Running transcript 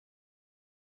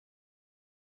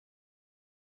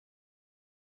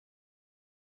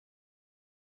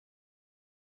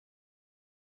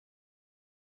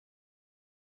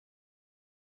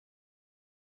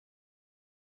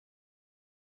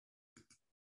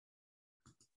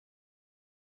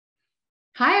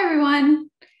Hi, everyone.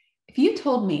 If you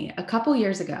told me a couple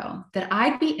years ago that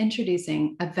I'd be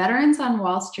introducing a Veterans on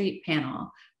Wall Street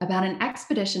panel about an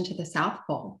expedition to the South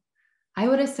Pole, I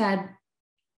would have said,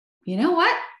 you know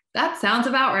what? That sounds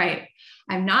about right.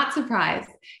 I'm not surprised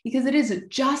because it is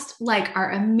just like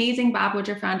our amazing Bob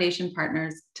Woodruff Foundation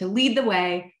partners to lead the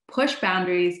way, push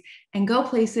boundaries, and go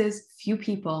places few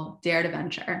people dare to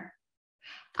venture.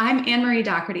 I'm Anne-Marie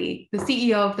Doherty, the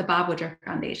CEO of the Bob Woodruff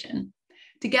Foundation.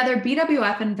 Together,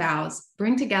 BWF and VOWS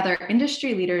bring together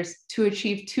industry leaders to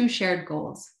achieve two shared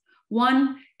goals.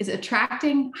 One is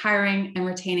attracting, hiring, and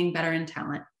retaining veteran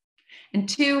talent. And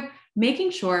two, making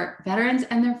sure veterans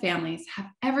and their families have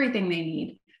everything they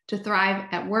need to thrive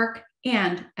at work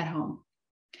and at home.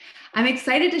 I'm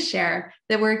excited to share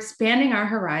that we're expanding our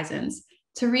horizons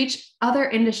to reach other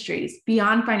industries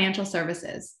beyond financial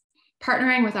services,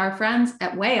 partnering with our friends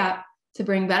at Way Up to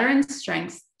bring veterans'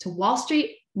 strengths to Wall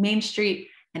Street, Main Street,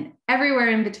 and everywhere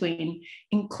in between,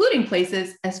 including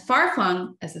places as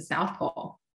far-flung as the South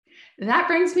Pole. That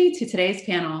brings me to today's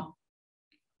panel.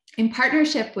 In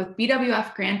partnership with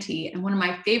BWF grantee and one of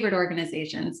my favorite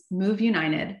organizations, Move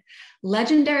United,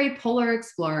 legendary polar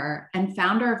explorer and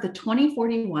founder of the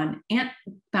 2041 Ant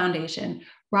Foundation,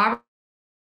 Robert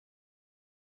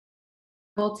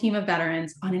team of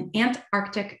veterans on an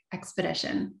Antarctic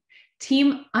expedition.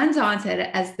 Team Undaunted,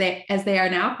 as they are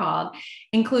now called,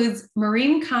 includes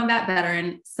Marine combat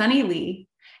veteran Sunny Lee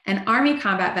and Army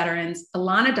combat veterans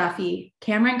Alana Duffy,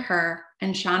 Cameron Kerr,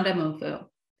 and Chanda Mofu.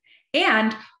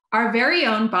 And our very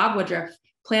own Bob Woodruff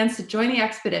plans to join the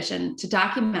expedition to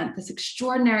document this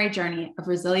extraordinary journey of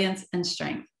resilience and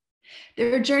strength.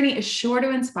 Their journey is sure to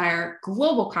inspire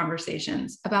global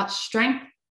conversations about strength,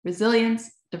 resilience,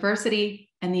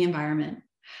 diversity, and the environment.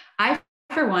 I,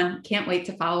 for one, can't wait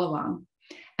to follow along.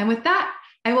 And with that,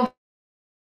 I will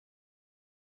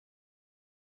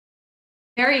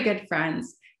very good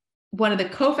friends, one of the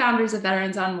co-founders of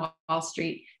Veterans on Wall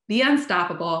Street, the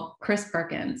unstoppable Chris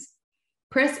Perkins.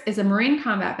 Chris is a Marine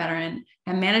combat veteran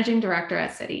and managing director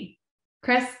at CITI.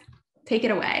 Chris, take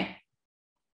it away.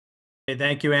 Hey,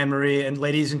 thank you, Anne-Marie. And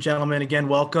ladies and gentlemen, again,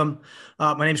 welcome.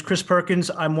 My name is Chris Perkins.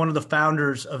 I'm one of the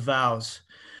founders of VOWS.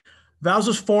 VOWS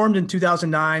was formed in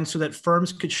 2009 so that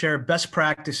firms could share best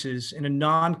practices in a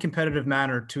non-competitive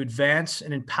manner to advance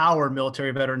and empower military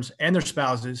veterans and their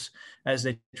spouses as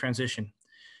they transition.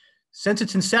 Since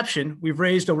its inception, we've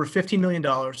raised over $15 million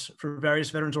for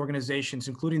various veterans organizations,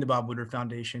 including the Bob Woodruff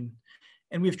Foundation,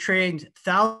 and we've trained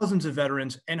thousands of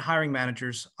veterans and hiring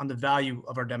managers on the value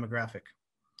of our demographic.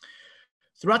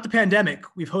 Throughout the pandemic,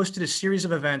 we've hosted a series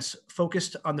of events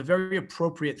focused on the very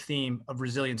appropriate theme of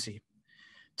resiliency.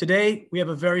 Today, we have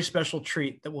a very special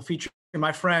treat that will feature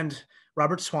my friend,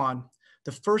 Robert Swan,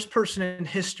 the first person in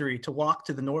history to walk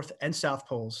to the North and South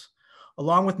Poles,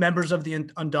 along with members of the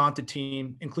Undaunted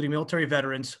team, including military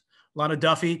veterans, Alana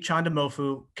Duffy, Chanda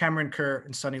Mofu, Cameron Kerr,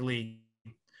 and Sunny Lee,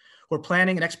 who are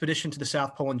planning an expedition to the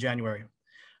South Pole in January.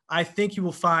 I think you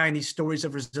will find these stories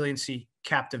of resiliency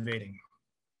captivating.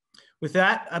 With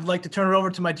that, I'd like to turn it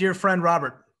over to my dear friend,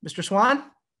 Robert. Mr. Swan?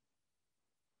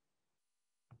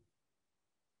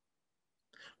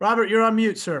 Robert, you're on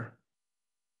mute, sir.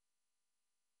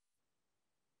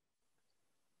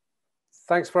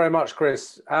 Thanks very much,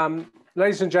 Chris.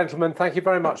 Ladies and gentlemen, thank you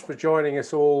very much for joining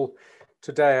us all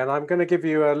today. And I'm going to give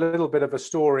you a little bit of a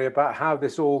story about how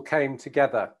this all came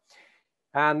together.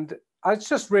 And it's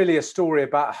just really a story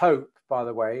about hope, by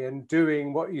the way, and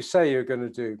doing what you say you're going to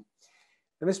do.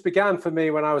 And this began for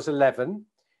me when I was 11.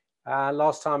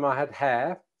 Last time I had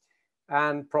hair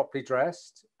and properly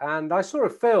dressed. And I saw a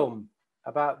film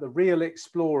about the real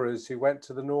explorers who went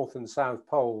to the North and South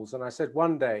Poles. And I said,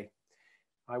 one day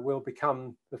I will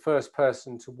become the first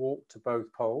person to walk to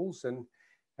both poles. And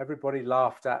everybody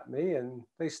laughed at me, and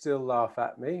they still laugh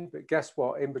at me. But guess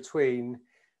what? In between,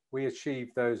 we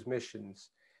achieved those missions.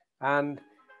 And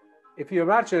if you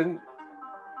imagine,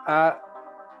 oh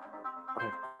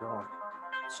God,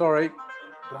 sorry,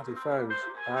 bloody phones.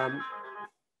 I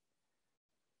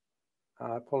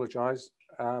apologize.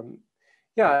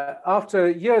 Yeah, after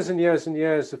years and years and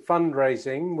years of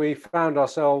fundraising, we found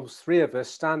ourselves, three of us,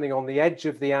 standing on the edge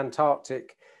of the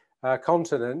Antarctic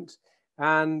continent.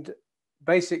 And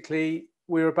basically,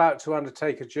 we were about to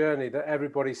undertake a journey that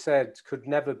everybody said could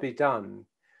never be done.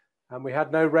 And we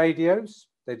had no radios,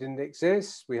 they didn't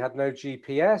exist. We had no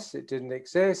GPS, it didn't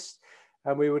exist.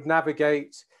 And we would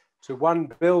navigate to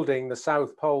one building, the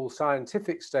South Pole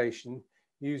Scientific Station,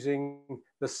 using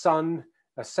the sun,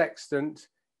 a sextant,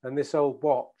 and this old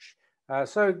watch.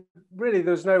 So really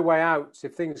there's no way out.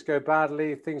 If things go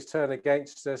badly, if things turn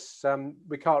against us,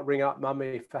 we can't ring up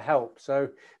mummy for help. So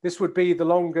this would be the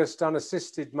longest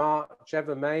unassisted march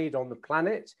ever made on the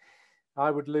planet. I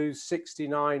would lose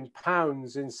 69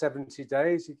 pounds in 70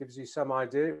 days. It gives you some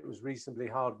idea. It was reasonably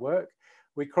hard work.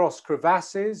 We crossed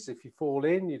crevasses. If you fall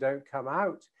in, you don't come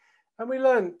out. And we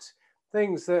learnt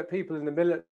things that people in the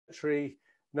military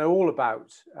know all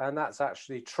about, and that's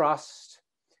actually trust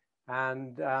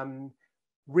and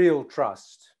real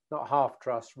trust, not half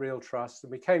trust, real trust.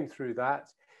 And we came through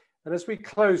that. And as we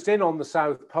closed in on the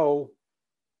South Pole,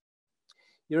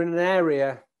 you're in an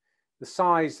area the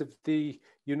size of the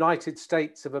United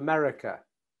States of America.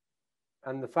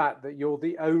 And the fact that you're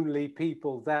the only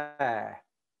people there,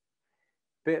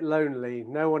 bit lonely,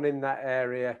 no one in that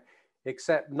area,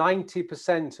 except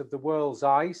 90% of the world's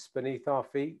ice beneath our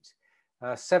feet,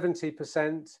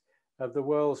 70% of the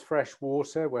world's fresh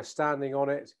water, we're standing on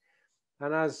it.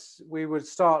 And as we would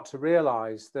start to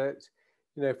realize that,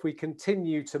 you know, if we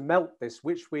continue to melt this,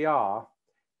 which we are,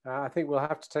 I think we'll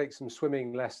have to take some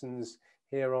swimming lessons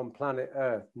here on planet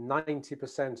Earth.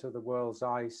 90% of the world's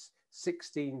ice,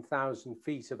 16,000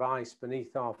 feet of ice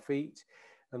beneath our feet.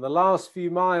 And the last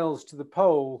few miles to the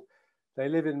pole, they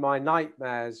live in my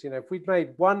nightmares. You know, if we'd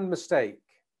made one mistake,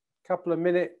 a couple of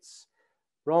minutes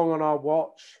wrong on our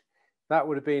watch, that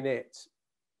would have been it.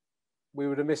 We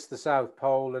would have missed the South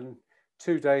Pole and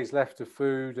 2 days left of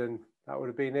food, and that would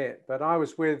have been it. But I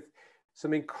was with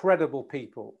some incredible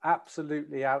people,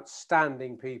 absolutely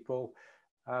outstanding people.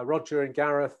 Roger and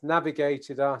Gareth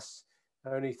navigated us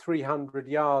only 300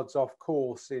 yards off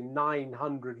course in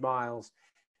 900 miles,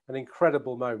 an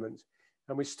incredible moment.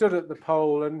 And we stood at the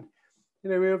pole and, you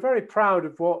know, we were very proud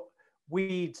of what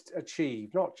we'd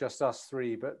achieved, not just us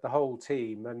three, but the whole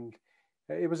team. And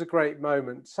it was a great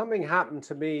moment. Something happened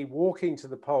to me walking to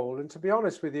the pole. And to be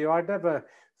honest with you, I'd never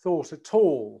thought at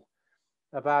all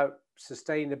about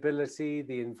sustainability,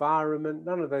 the environment,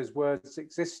 none of those words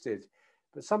existed.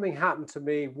 But something happened to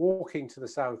me walking to the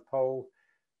South Pole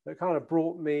that kind of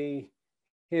brought me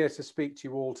here to speak to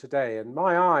you all today. And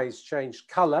my eyes changed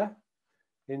color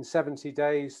in 70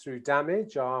 days through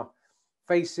damage. Our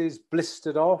faces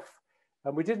blistered off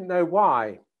and we didn't know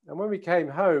why. And when we came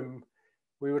home,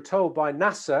 we were told by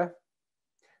NASA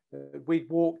that we'd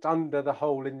walked under the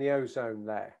hole in the ozone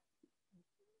layer.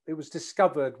 It was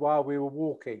discovered while we were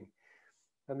walking,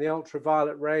 and the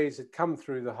ultraviolet rays had come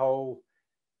through the hole,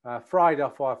 fried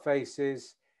off our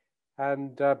faces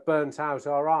and burnt out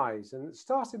our eyes. And it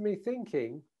started me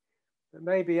thinking that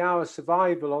maybe our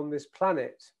survival on this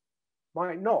planet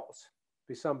might not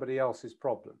be somebody else's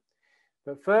problem.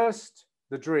 But first,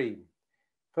 the dream.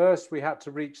 First, we had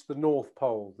to reach the North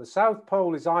Pole. The South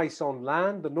Pole is ice on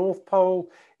land. The North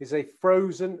Pole is a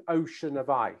frozen ocean of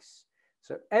ice.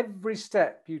 So every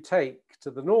step you take to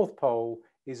the North Pole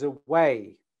is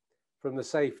away from the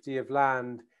safety of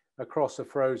land across a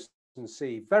frozen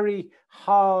sea. Very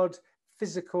hard,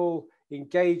 physical,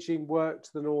 engaging work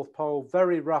to the North Pole,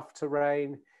 very rough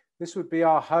terrain. This would be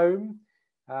our home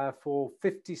for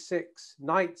 56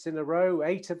 nights in a row,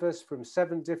 8 of us from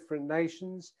 7 different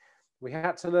nations. We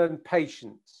had to learn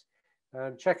patience.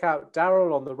 Check out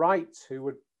Daryl on the right, who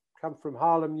would come from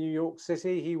Harlem, New York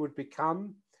City. He would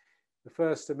become the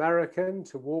first American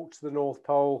to walk to the North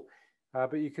Pole.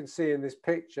 But you can see in this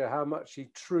picture how much he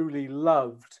truly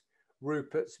loved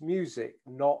Rupert's music.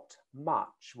 Not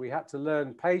much. We had to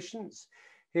learn patience.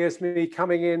 Here's me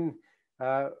coming in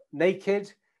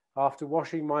naked after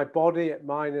washing my body at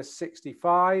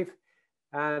 -65.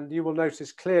 And you will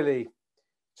notice clearly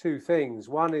 2 things.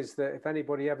 One is that if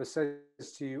anybody ever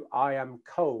says to you, I am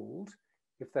cold,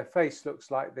 if their face looks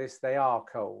like this, they are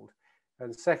cold.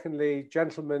 And secondly,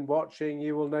 gentlemen watching,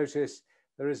 you will notice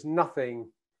there is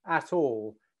nothing at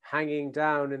all hanging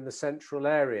down in the central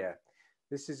area.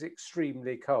 This is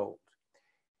extremely cold.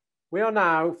 We are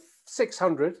now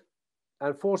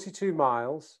 642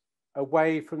 miles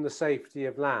away from the safety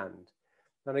of land.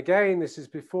 And again, this is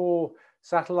before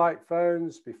satellite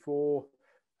phones, before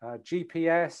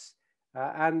GPS,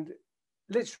 and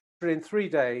literally in 3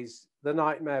 days, the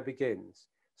nightmare begins.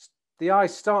 The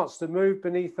ice starts to move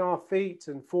beneath our feet,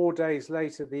 and 4 days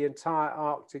later, the entire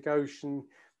Arctic Ocean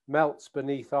melts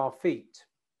beneath our feet.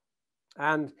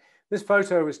 And this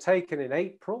photo was taken in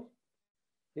April.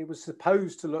 It was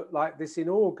supposed to look like this in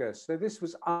August, so this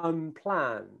was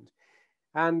unplanned.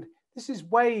 And this is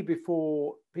way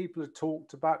before people had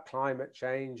talked about climate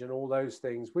change and all those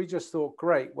things. We just thought,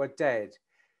 great, we're dead.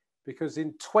 Because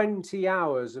in 20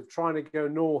 hours of trying to go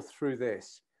north through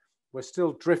this, we're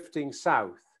still drifting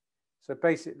south. So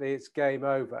basically it's game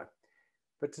over.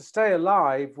 But to stay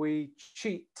alive, we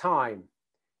cheat time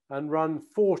and run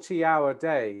 40-hour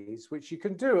days, which you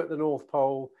can do at the North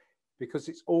Pole because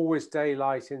it's always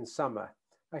daylight in summer.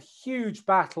 A huge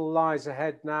battle lies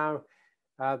ahead now.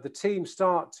 The team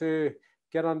start to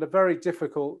get under very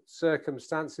difficult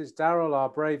circumstances. Darrell, our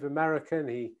brave American,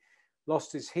 he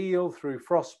lost his heel through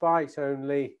frostbite,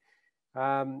 only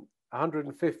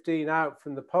 115 out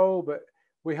from the pole, but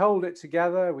we hold it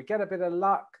together. We get a bit of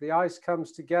luck. The ice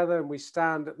comes together and we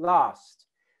stand at last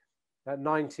at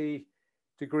 90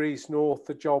 degrees north.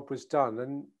 The job was done.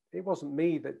 And it wasn't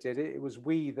me that did it. It was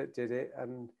we that did it.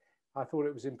 And I thought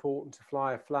it was important to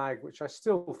fly a flag, which I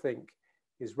still think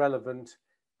is relevant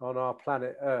on our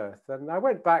planet Earth. And I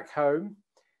went back home,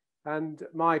 and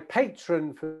my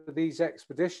patron for these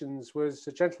expeditions was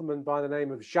a gentleman by the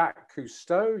name of Jacques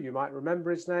Cousteau. You might remember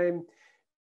his name,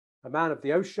 a man of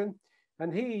the ocean.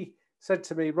 And he said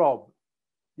to me, Rob,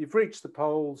 you've reached the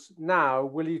poles. Now,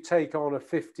 will you take on a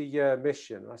 50-year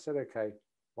mission? I said, okay,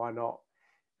 why not?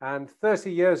 And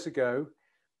 30 years ago,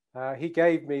 he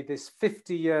gave me this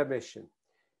 50-year mission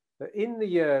that in the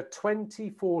year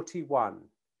 2041,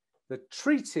 the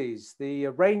treaties, the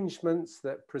arrangements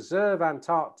that preserve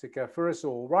Antarctica for us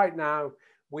all. Right now,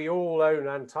 we all own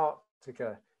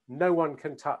Antarctica. No one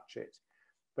can touch it.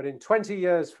 But in 20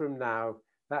 years from now,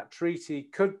 that treaty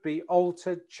could be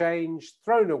altered, changed,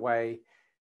 thrown away.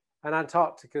 And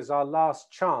Antarctica is our last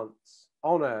chance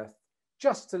on Earth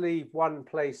just to leave one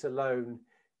place alone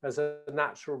as a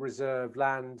natural reserve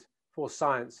land for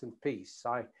science and peace.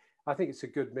 I think it's a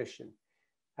good mission.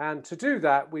 And to do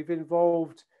that, we've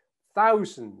involved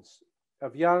thousands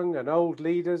of young and old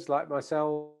leaders like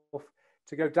myself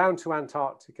to go down to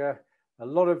Antarctica. A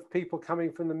lot of people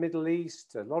coming from the Middle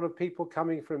East, a lot of people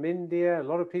coming from India, a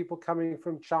lot of people coming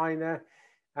from China.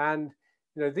 And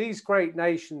you know, these great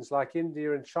nations like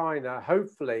India and China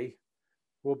hopefully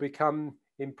will become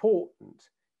important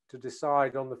to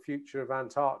decide on the future of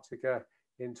Antarctica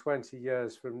in 20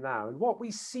 years from now. And what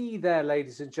we see there,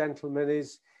 ladies and gentlemen,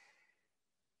 is,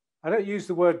 I don't use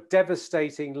the word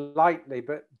devastating lightly,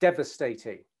 but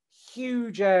devastating.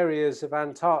 Huge areas of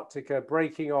Antarctica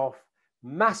breaking off,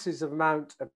 massive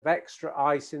amount of extra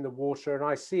ice in the water, and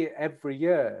I see it every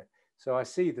year. So I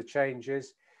see the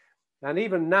changes. And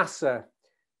even NASA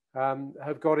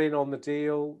have got in on the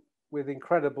deal with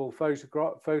incredible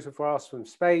photographs from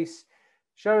space,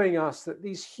 showing us that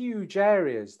these huge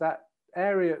areas, that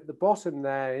area at the bottom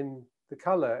there in the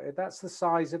color, that's the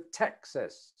size of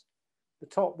Texas. The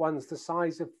top one's the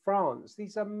size of France.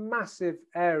 These are massive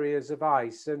areas of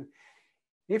ice. And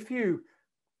if you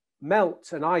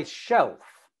melt an ice shelf,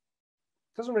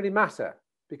 it doesn't really matter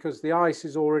because the ice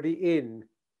is already in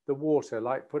the water,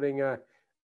 like putting an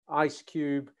ice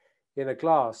cube in a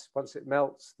glass. Once it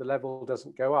melts, the level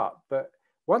doesn't go up. But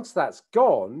once that's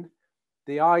gone,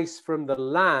 the ice from the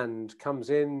land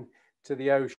comes in to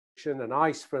the ocean, and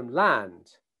ice from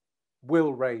land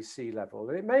will raise sea level.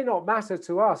 And it may not matter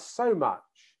to us so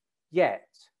much yet.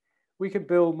 We can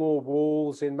build more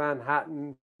walls in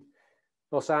Manhattan,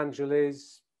 Los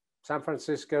Angeles, San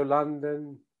Francisco,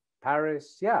 London,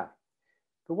 Paris, yeah.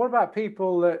 But what about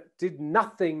people that did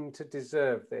nothing to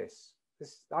deserve this?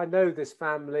 I know this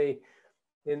family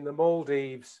in the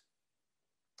Maldives,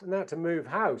 and they had to move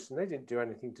house, and they didn't do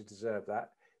anything to deserve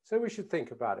that. So we should think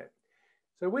about it.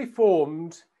 So we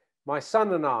formed, my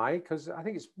son and I, because I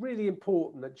think it's really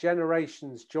important that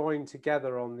generations join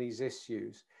together on these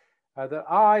issues, that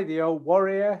I, the old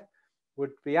warrior,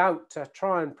 would be out to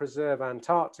try and preserve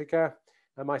Antarctica,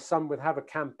 and my son would have a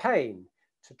campaign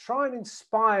to try and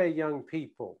inspire young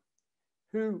people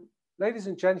who, ladies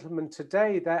and gentlemen,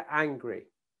 today they're angry.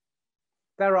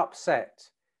 They're upset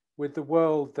with the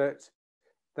world that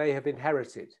they have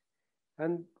inherited.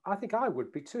 And I think I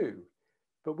would be too.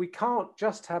 But we can't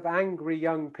just have angry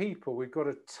young people. We've got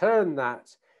to turn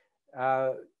that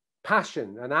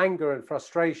passion and anger and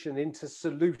frustration into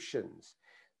solutions.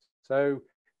 So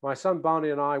my son Barney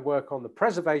and I work on the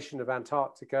preservation of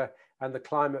Antarctica and the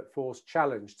Climate Force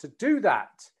Challenge. To do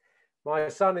that, my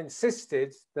son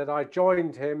insisted that I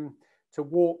joined him to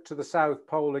walk to the South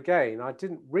Pole again. I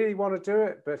didn't really want to do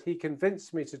it, but he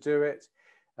convinced me to do it.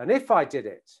 And if I did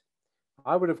it,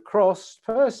 I would have crossed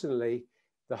personally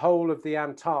the whole of the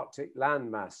Antarctic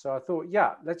landmass. So I thought,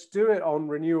 yeah, let's do it on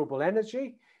renewable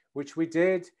energy, which we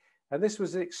did. And this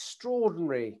was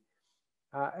extraordinary.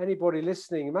 Anybody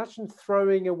listening, imagine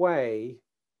throwing away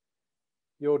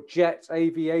your jet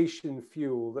aviation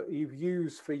fuel that you've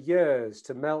used for years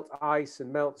to melt ice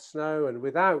and melt snow, and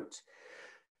without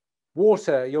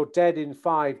water, you're dead in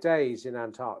 5 days in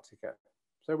Antarctica.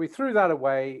 So we threw that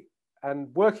away,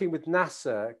 and working with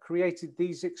NASA created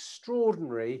these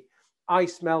extraordinary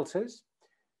ice melters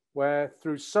where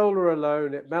through solar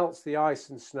alone, it melts the ice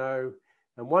and snow.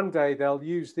 And one day they'll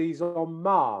use these on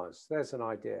Mars. There's an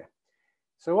idea.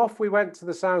 So off we went to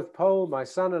the South Pole, my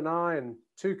son and I and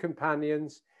 2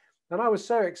 companions. And I was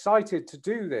so excited to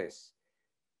do this.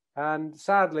 And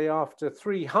sadly, after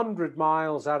 300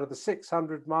 miles out of the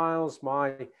 600 miles,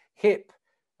 my hip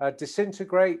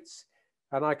disintegrates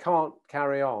and I can't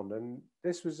carry on. And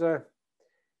this was a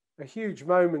huge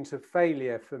moment of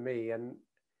failure for me. And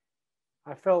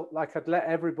I felt like I'd let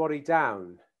everybody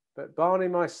down. But Barney,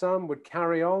 my son, would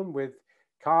carry on with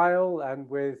Kyle and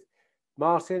with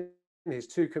Martin, his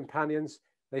 2 companions.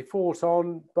 They fought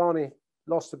on. Barney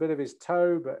lost a bit of his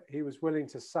toe, but he was willing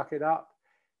to suck it up.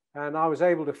 And I was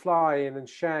able to fly in and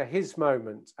share his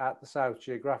moment at the South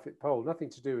Geographic Pole, nothing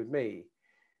to do with me.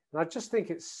 And I just think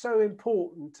it's so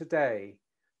important today.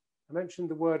 I mentioned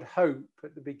the word hope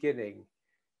at the beginning,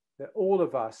 that all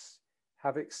of us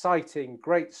have exciting,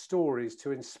 great stories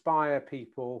to inspire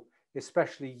people,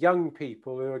 especially young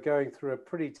people who are going through a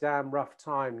pretty damn rough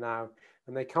time now,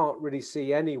 and they can't really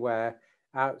see anywhere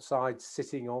outside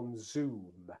sitting on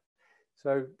Zoom.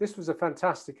 So this was a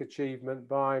fantastic achievement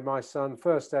by my son,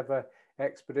 first ever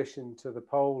expedition to the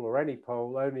pole or any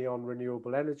pole, only on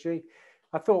renewable energy.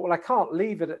 I thought, well, I can't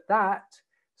leave it at that.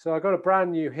 So I got a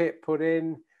brand new hip put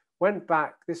in, went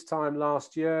back this time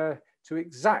last year to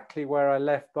exactly where I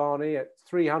left Barney at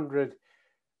 300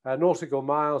 nautical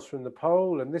miles from the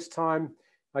pole. And this time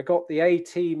I got the A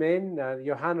team in,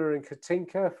 Johanna and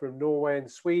Katinka from Norway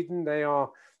and Sweden. They are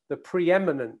the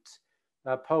preeminent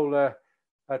polar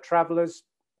travelers.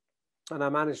 And I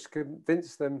managed to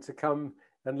convince them to come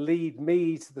and lead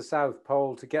me to the South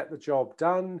Pole to get the job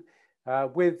done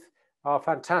with our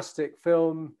fantastic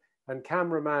film and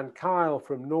cameraman Kyle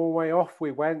from Norway. Off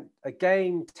we went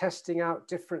again, testing out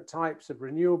different types of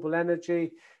renewable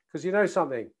energy. Because you know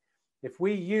something, if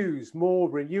we use more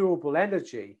renewable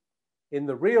energy in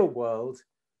the real world,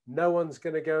 no one's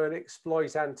going to go and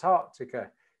exploit Antarctica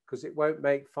because it won't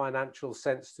make financial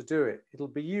sense to do it. It'll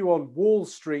be you on Wall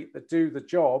Street that do the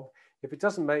job. If it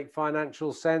doesn't make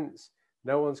financial sense,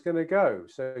 no one's going to go.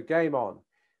 So game on.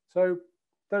 So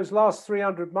those last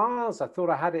 300 miles, I thought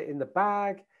I had it in the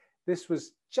bag. This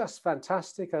was just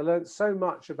fantastic. I learned so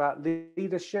much about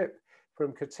leadership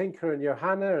from Katinka and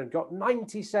Johanna and got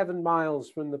 97 miles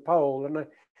from the pole. And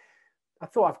I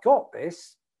thought, I've got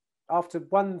this. After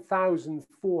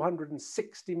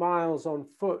 1,460 miles on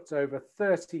foot over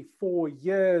 34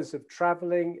 years of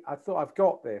traveling, I thought, I've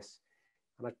got this.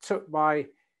 And I took my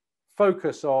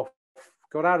focus off,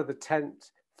 got out of the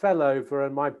tent, fell over,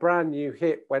 and my brand new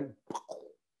hip went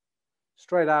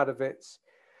straight out of its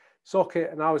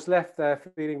socket. And I was left there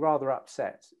feeling rather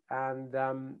upset. And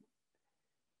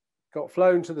got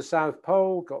flown to the South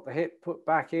Pole, got the hip put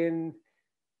back in,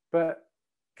 but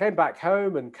came back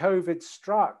home and COVID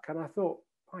struck. And I thought,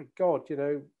 my God, you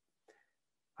know,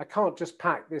 I can't just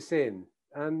pack this in.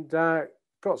 And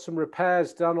got some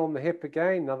repairs done on the hip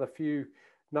again, another few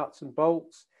nuts and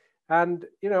bolts. And,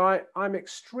 you know, I'm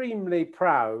extremely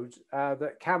proud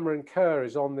that Cameron Kerr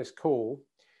is on this call,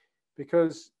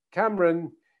 because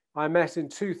Cameron, I met in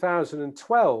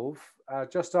 2012,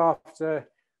 just after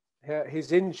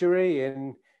his injury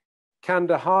in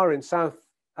Kandahar in South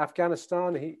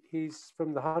Afghanistan. He's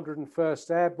from the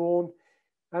 101st Airborne.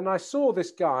 And I saw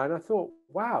this guy and I thought,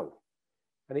 wow.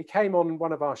 And he came on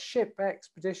one of our ship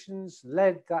expeditions,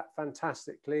 led that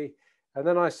fantastically. And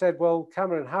then I said, well,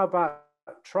 Cameron, how about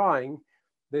trying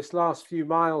this last few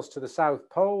miles to the South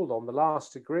Pole on the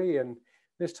last degree? And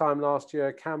this time last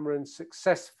year, Cameron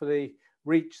successfully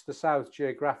reached the South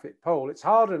Geographic Pole. It's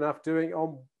hard enough doing it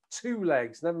on 2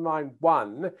 legs, never mind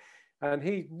 1. And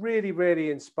he really,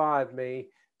 really inspired me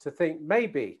to think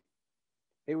maybe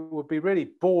it would be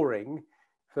really boring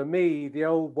for me, the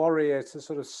old warrior, to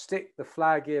sort of stick the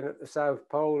flag in at the South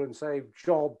Pole and say,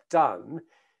 job done.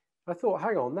 I thought,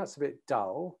 hang on, that's a bit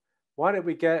dull. Why don't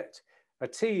we get a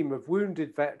team of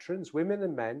wounded veterans, women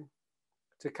and men,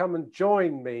 to come and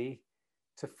join me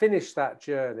to finish that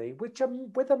journey,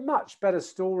 with a much better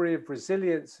story of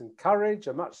resilience and courage,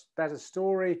 a much better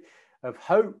story of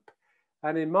hope.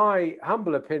 And in my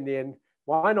humble opinion,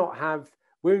 why not have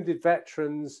wounded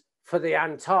veterans for the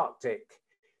Antarctic?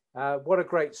 What a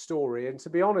great story. And to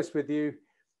be honest with you,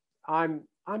 I'm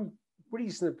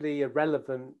reasonably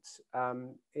irrelevant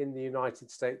in the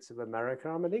United States of America.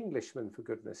 I'm an Englishman, for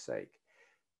goodness sake.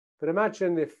 But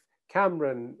imagine if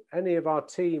Cameron, any of our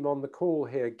team on the call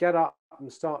here, get up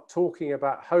and start talking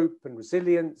about hope and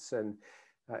resilience and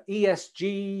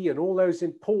ESG and all those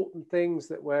important things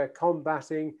that we're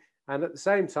combating. and at the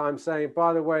same time saying,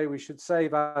 by the way, we should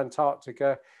save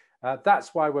Antarctica.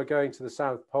 That's why we're going to the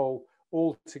South Pole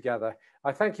all together.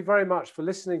 I thank you very much for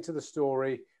listening to the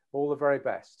story. All the very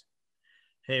best.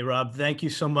 Hey, Rob, thank you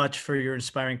so much for your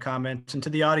inspiring comments. And to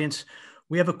the audience,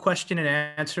 we have a question and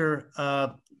answer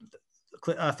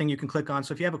thing you can click on.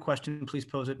 So if you have a question, please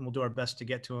pose it and we'll do our best to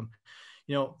get to them.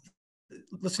 You know,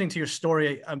 listening to your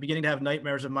story, I'm beginning to have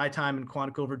nightmares of my time in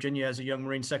Quantico, Virginia as a young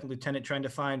Marine second lieutenant trying to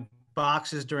find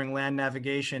boxes during land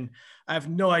navigation. I have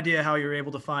no idea how you're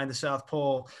able to find the South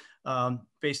Pole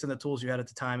based on the tools you had at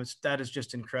the time. That is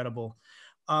just incredible.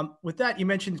 With that, you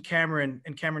mentioned Cameron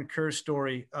and Cameron Kerr's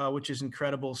story, which is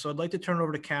incredible. So I'd like to turn it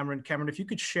over to Cameron. Cameron, if you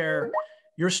could share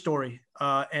your story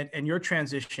and your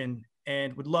transition,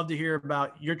 and would love to hear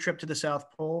about your trip to the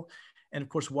South Pole and, of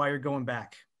course, why you're going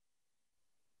back.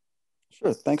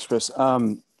 Sure. Thanks, Chris.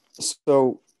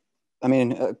 So, I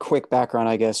mean, a quick background,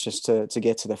 I guess, just to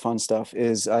get to the fun stuff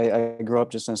is I grew up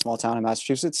just in a small town in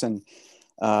Massachusetts, and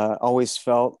always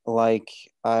felt like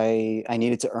I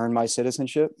needed to earn my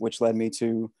citizenship, which led me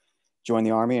to join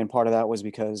the Army. And part of that was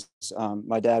because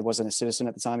my dad wasn't a citizen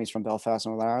at the time. He's from Belfast,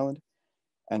 Northern Ireland.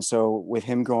 And so with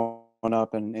him growing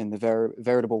up in the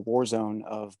veritable war zone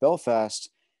of Belfast,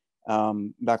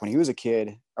 back when he was a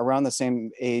kid, around the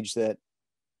same age that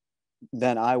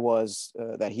I was,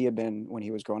 that he had been when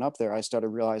he was growing up there, I started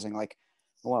realizing like,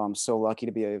 wow, I'm so lucky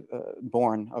to be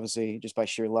born, obviously, just by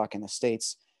sheer luck in the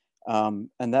States. And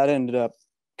that ended up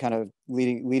kind of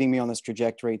leading me on this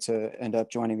trajectory to end up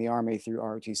joining the Army through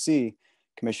ROTC,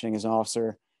 commissioning as an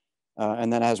officer.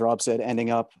 And then, as Rob said,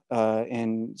 ending up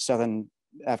in southern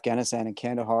Afghanistan and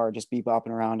Kandahar, just bebopping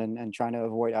around and trying to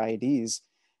avoid IEDs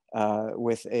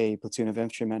with a platoon of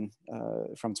infantrymen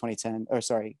from 2010,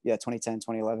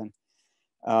 2011.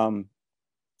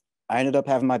 I ended up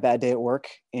having my bad day at work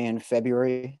in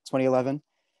February 2011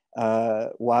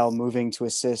 while moving to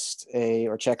assist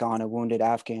or check on a wounded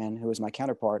Afghan who was my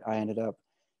counterpart. I ended up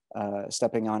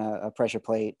stepping on a pressure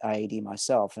plate IED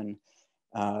myself and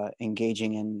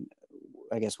engaging in,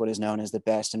 I guess, what is known as the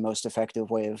best and most effective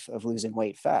way of losing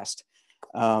weight fast.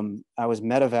 I was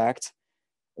medevaced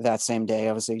that same day,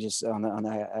 obviously just on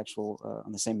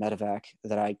the same medevac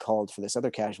that I called for this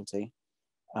other casualty.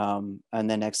 And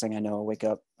then next thing I know, I wake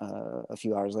up a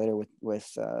few hours later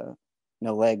with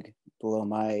no leg below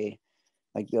my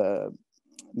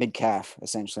mid calf,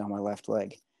 essentially, on my left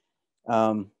leg.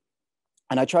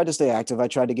 And I tried to stay active. I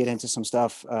tried to get into some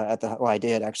stuff I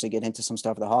did actually get into some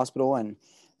stuff at the hospital and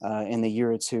in the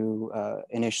year or two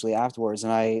initially afterwards.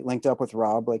 And I linked up with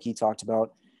Rob, like he talked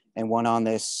about, and went on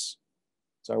this.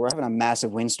 So we're having a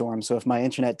massive windstorm. So if my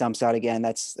internet dumps out again,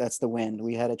 that's the wind.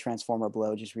 We had a transformer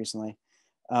blow just recently.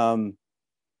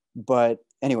 But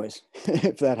anyways,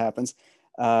 if that happens,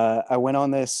 I went on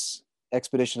this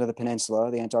expedition to the peninsula,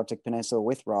 the Antarctic Peninsula,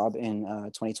 with Rob in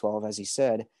 2012, as he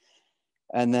said.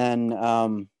 And then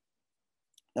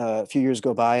a few years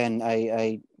go by and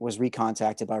I was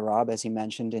recontacted by Rob, as he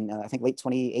mentioned, in I think late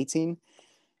 2018.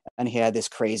 And he had this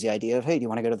crazy idea of, hey, do you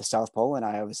want to go to the South Pole? And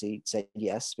I obviously said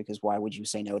yes, because why would you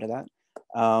say no to that?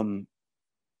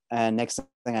 And next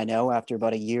thing I know, after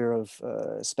about a year of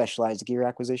specialized gear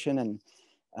acquisition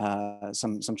and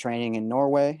some training in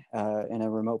Norway, in a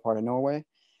remote part of Norway,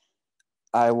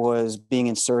 I was being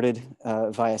inserted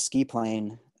via ski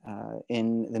plane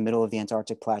in the middle of the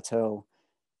Antarctic plateau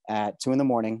at 2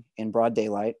 a.m. in broad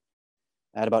daylight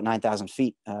at about 9,000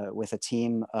 feet with a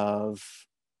team of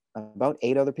about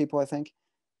 8 other people, I think.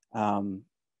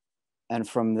 And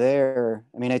from there,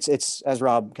 I mean, it's as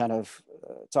Rob kind of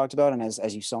talked about, and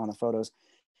as you saw in the photos,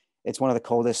 it's one of the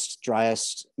coldest,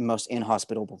 driest, most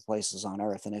inhospitable places on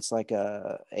Earth. And it's like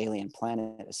a alien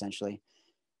planet, essentially.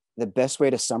 The best way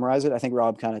to summarize it, I think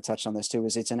Rob kind of touched on this too,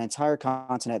 is it's an entire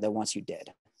continent that wants you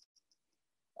dead.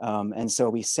 And so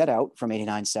we set out from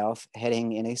 89 South,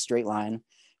 heading in a straight line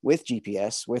with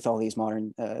GPS, with all these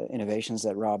modern innovations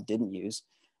that Rob didn't use,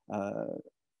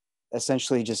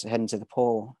 essentially just heading to the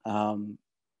pole,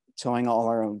 towing all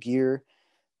our own gear,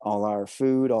 all our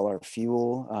food, all our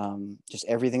fuel, just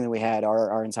everything that we had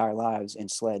our entire lives in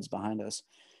sleds behind us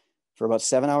for about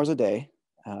 7 hours a day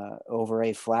over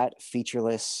a flat,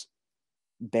 featureless,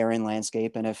 barren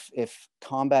landscape. And if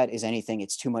combat is anything,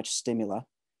 it's too much stimuli.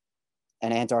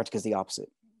 And Antarctica is the opposite.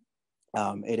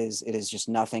 It is just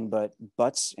nothing but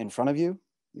butts in front of you.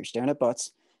 You're staring at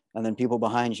butts, and then people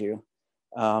behind you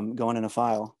going in a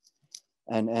file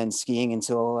and skiing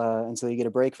until you get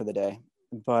a break for the day.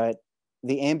 But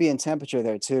the ambient temperature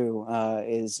there too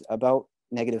is about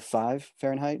 -5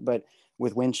 Fahrenheit, but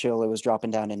with wind chill, it was dropping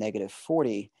down to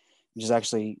 -40, which is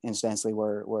actually incidentally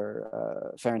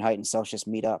where Fahrenheit and Celsius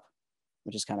meet up,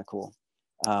 which is kind of cool.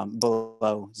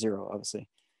 below zero, obviously.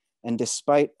 And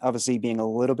despite obviously being a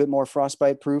little bit more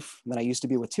frostbite proof than I used to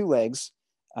be with 2 legs,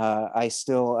 I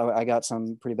got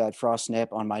some pretty bad frost nip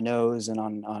on my nose and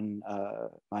on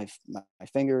my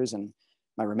fingers and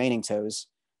my remaining toes,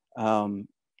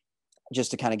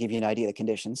 just to kind of give you an idea of the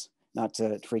conditions, not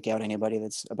to freak out anybody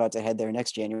that's about to head there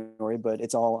next January, but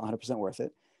it's all 100% worth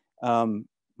it.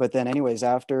 But then anyways,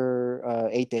 after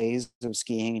 8 days of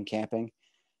skiing and camping,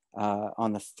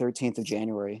 on the 13th of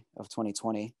January of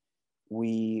 2020,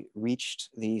 we reached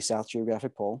the South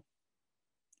Geographic Pole,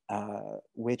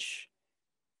 which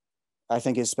I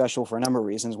think is special for a number of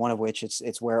reasons. One of which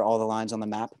it's where all the lines on the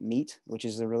map meet, which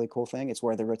is a really cool thing. It's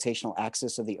where the rotational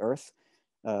axis of the Earth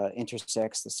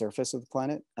intersects the surface of the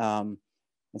planet.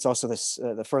 It's also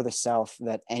the furthest south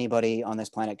that anybody on this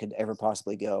planet could ever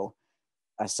possibly go,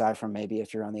 aside from maybe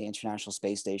if you're on the International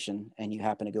Space Station and you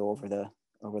happen to go over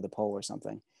the pole or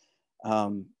something.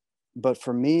 But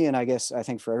for me, and I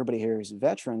think for everybody here who's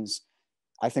veterans,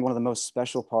 I think one of the most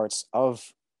special parts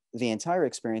of the entire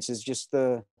experience is just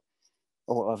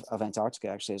of Antarctica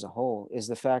actually as a whole, is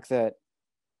the fact that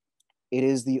it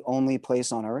is the only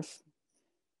place on Earth.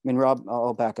 I mean, Rob,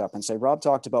 I'll back up and say, Rob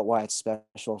talked about why it's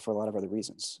special for a lot of other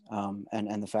reasons.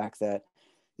 And the fact that,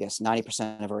 yes,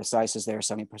 90% of Earth's ice is there,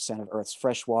 70% of Earth's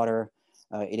fresh water.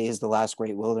 It is the last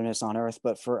great wilderness on Earth.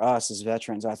 But for us as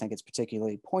veterans, I think it's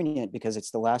particularly poignant because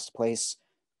it's the last place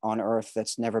on Earth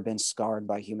that's never been scarred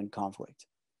by human conflict.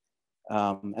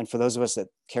 And for those of us that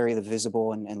carry the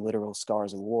visible and literal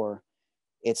scars of war,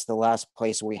 it's the last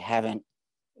place where we haven't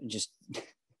just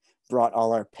brought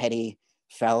all our petty,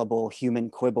 fallible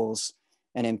human quibbles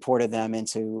and imported them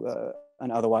into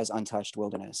an otherwise untouched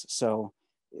wilderness. So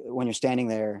when you're standing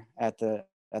there at the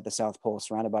South Pole,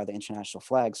 surrounded by the international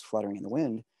flags fluttering in the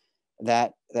wind,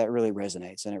 that really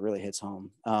resonates and it really hits home.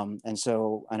 And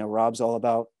so I know Rob's all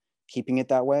about keeping it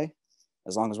that way,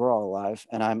 as long as we're all alive,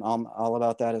 and I'm all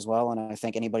about that as well. And I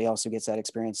think anybody else who gets that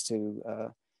experience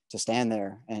to stand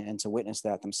there and to witness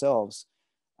that themselves,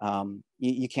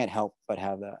 you can't help but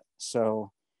have that.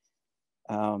 So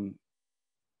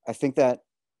I think that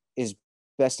is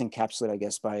best encapsulated, I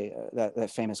guess, by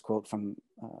that famous quote from,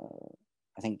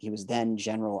 I think he was then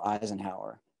General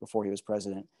Eisenhower before he was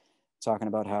president, talking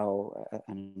about how,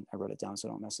 and I wrote it down so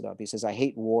I don't mess it up. He says, "I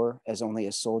hate war as only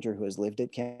a soldier who has lived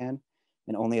it can,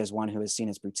 and only as one who has seen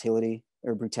its brutality,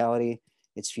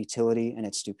 its futility, and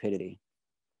its stupidity."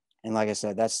 And like I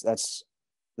said, that's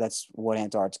what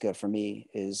Antarctica for me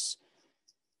is,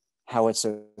 how it's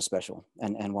so special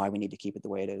and why we need to keep it the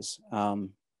way it is.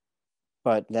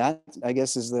 But that, I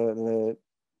guess, is the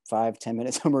 5-10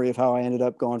 minute summary of how I ended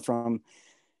up going from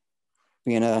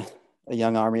being a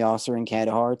young Army officer in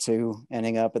Kandahar to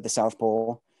ending up at the South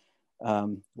Pole,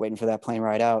 waiting for that plane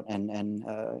ride out and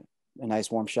a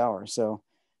nice warm shower. So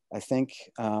I think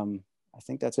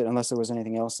that's it, unless there was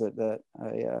anything else that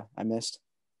I missed.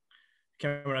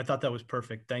 Cameron, I thought that was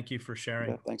perfect. Thank you for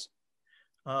sharing. Yeah, thanks.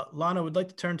 Lana, would like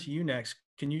to turn to you next.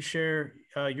 Can you share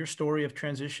your story of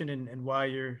transition and why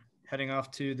you're heading off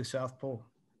to the South Pole?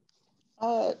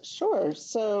 Sure.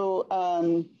 So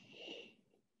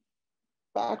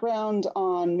background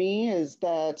on me is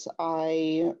that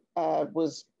I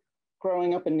was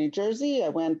growing up in New Jersey. I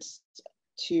went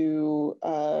to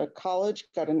college,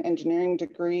 got an engineering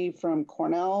degree from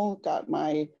Cornell, got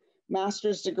my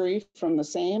master's degree from the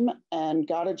same, and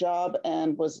got a job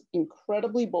and was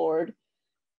incredibly bored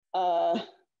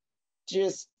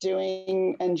just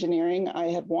doing engineering. I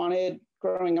had wanted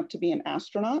growing up to be an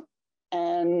astronaut,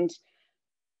 and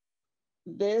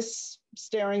this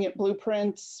staring at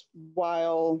blueprints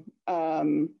while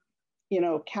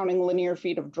counting linear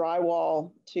feet of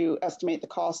drywall to estimate the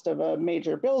cost of a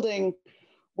major building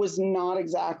was not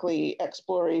exactly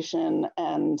exploration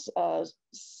and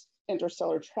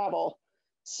interstellar travel.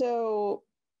 So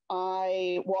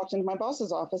I walked into my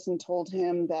boss's office and told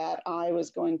him that I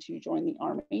was going to join the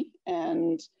Army,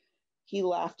 and he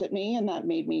laughed at me, and that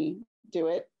made me do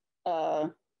it,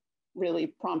 really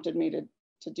prompted me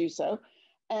to do so.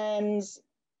 And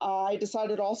I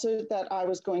decided also that I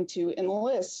was going to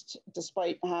enlist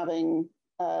despite having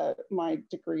my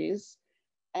degrees,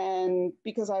 and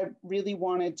because I really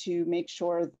wanted to make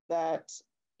sure that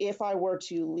if I were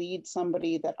to lead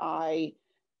somebody that I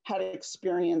had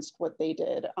experienced what they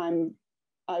did.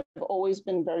 I've always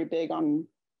been very big on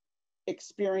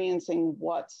experiencing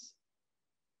what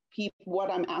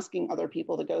I'm asking other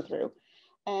people to go through.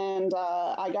 And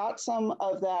I got some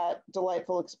of that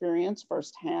delightful experience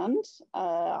firsthand.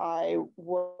 I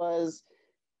was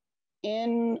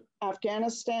in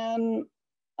Afghanistan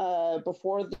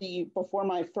before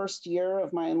my first year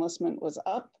of my enlistment was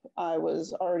up, I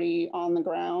was already on the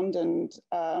ground and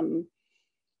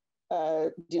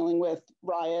dealing with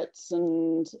riots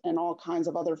and all kinds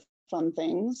of other fun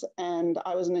things. And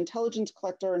I was an intelligence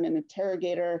collector and an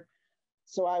interrogator.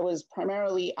 So I was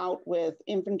primarily out with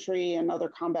infantry and other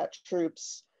combat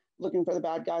troops looking for the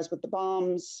bad guys with the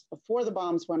bombs before the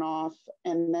bombs went off.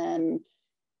 And then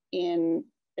in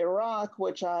Iraq,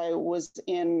 which I was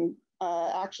in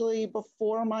actually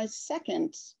before my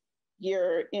second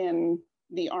year in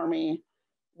the Army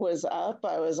was up,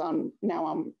 I was now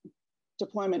on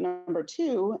deployment number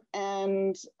 2,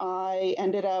 and I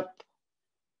ended up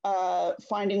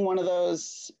finding one of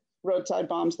those roadside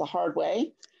bombs the hard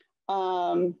way,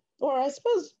 or I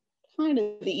suppose kind of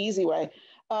the easy way,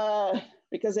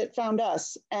 because it found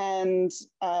us. And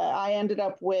I ended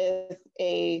up with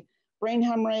a brain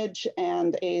hemorrhage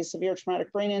and a severe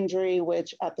traumatic brain injury,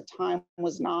 which at the time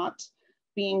was not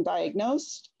being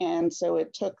diagnosed. And so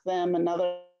it took them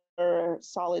another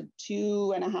solid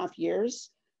 2.5 years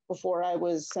before I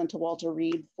was sent to Walter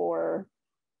Reed for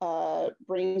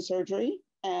brain surgery.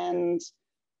 And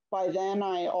by then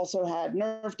I also had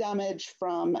nerve damage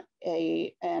from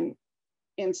an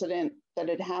incident that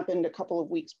had happened a couple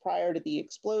of weeks prior to the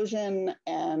explosion,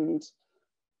 and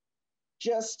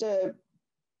just a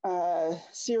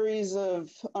series of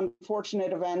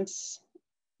unfortunate events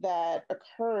that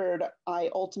occurred. I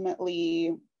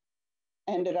ultimately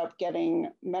ended up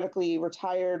getting medically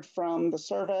retired from the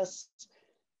service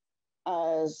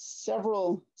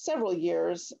several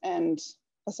years and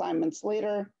assignments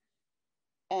later,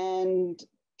 and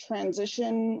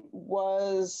transition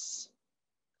was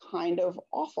kind of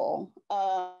awful.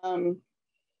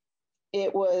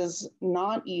 It was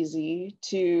not easy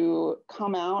to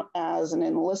come out as an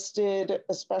enlisted,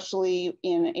 especially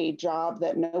in a job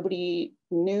that nobody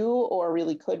knew or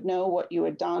really could know what you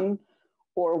had done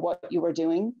or what you were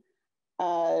doing.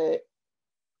 Also,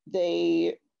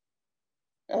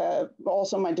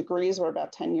 my degrees were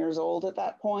about 10 years old at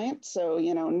that point. So,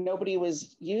 you know, nobody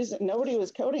was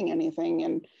coding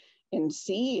anything in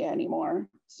C anymore.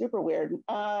 Super weird.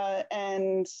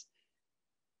 And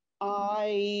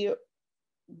I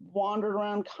wandered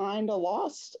around kind of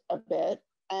lost a bit.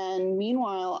 And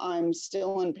meanwhile, I'm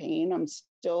still in pain. I'm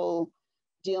still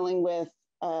dealing with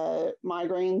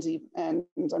migraines, and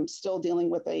I'm still dealing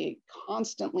with a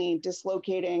constantly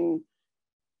dislocating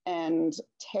and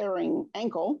tearing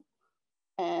ankle.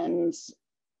 And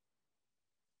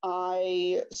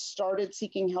I started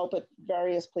seeking help at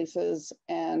various places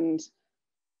and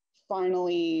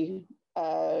finally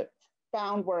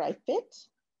found where I fit.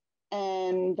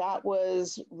 And that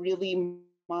was really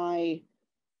my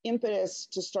impetus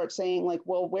to start saying, like,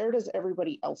 well, where does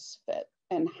everybody else fit?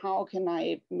 And how can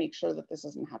I make sure that this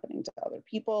isn't happening to other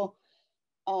people?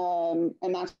 And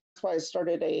that's why I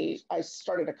started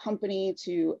a company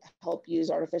to help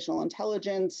use artificial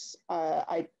intelligence.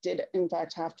 I did, in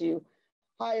fact, have to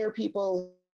hire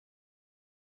people.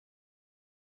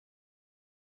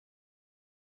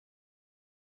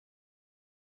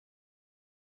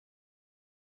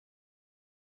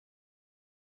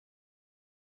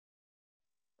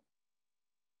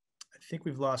 I think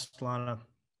we've lost Lana.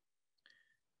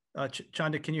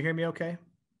 Chanda, can you hear me okay?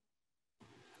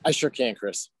 I sure can,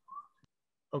 Chris.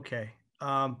 Okay.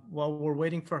 While we're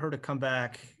waiting for her to come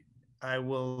back, I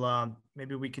will,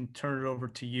 maybe we can turn it over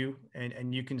to you,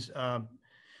 and you can,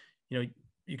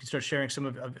 you can start sharing some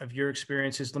of your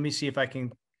experiences. Let me see if I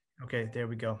can, okay, there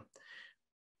we go.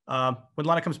 When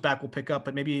Lana comes back, we'll pick up,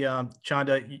 but maybe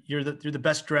Chanda, you're the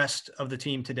best dressed of the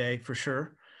team today for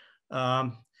sure.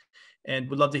 And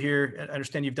would love to hear, I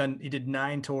understand you did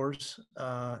 9 tours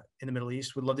in the Middle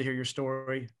East. Would love to hear your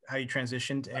story, how you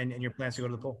transitioned and your plans to go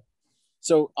to the pole.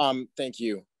 So thank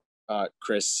you,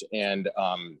 Chris, and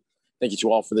thank you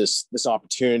to all for this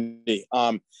opportunity.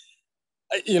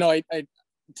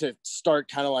 To start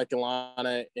kind of like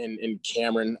Ilana and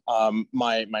Cameron,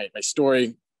 my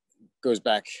story goes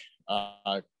back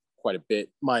quite a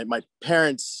bit. My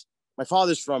parents, my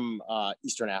father's from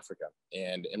Eastern Africa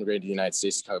and immigrated to the United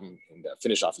States to come and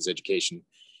finish off his education.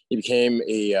 He became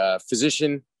a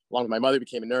physician, along with my mother,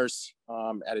 became a nurse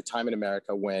at a time in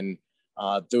America when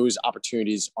those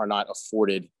opportunities are not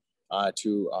afforded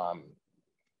to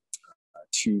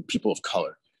people of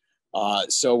color.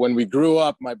 So when we grew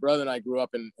up, my brother and I grew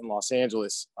up in Los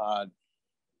Angeles.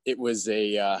 It was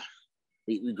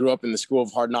we grew up in the school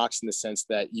of hard knocks in the sense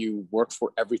that you work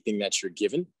for everything that you're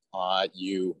given.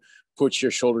 You put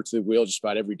your shoulder to the wheel just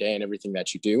about every day in everything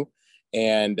that you do,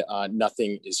 and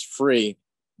nothing is free.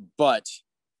 But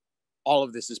all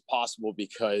of this is possible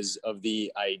because of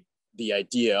the the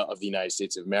idea of the United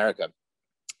States of America.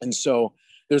 And so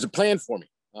there's a plan for me.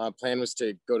 Plan was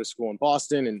to go to school in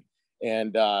Boston and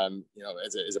you know,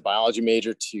 as a biology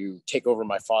major, to take over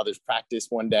my father's practice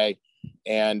one day.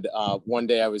 And one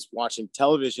day I was watching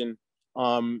television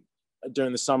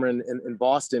during the summer in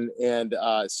Boston, and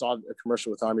saw a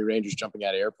commercial with Army Rangers jumping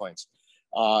out of airplanes.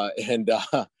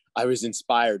 I was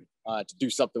inspired to do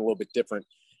something a little bit different,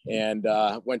 and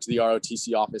went to the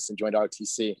ROTC office and joined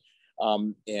ROTC.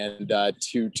 To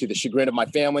the chagrin of my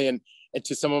family and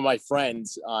to some of my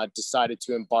friends, decided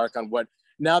to embark on what,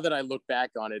 now that I look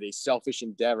back on it, a selfish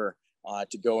endeavor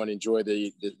to go and enjoy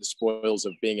the spoils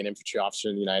of being an infantry officer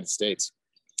in the United States,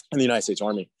 in the United States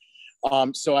Army.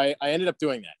 So I ended up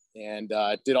doing that, and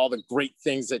did all the great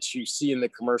things that you see in the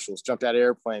commercials, jumped out of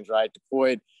airplanes, right,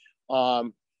 deployed,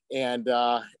 and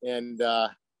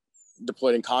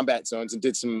deployed in combat zones and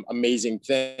did some amazing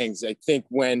things. I think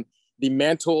when the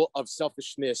mantle of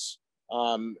selfishness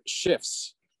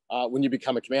shifts when you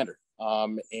become a commander,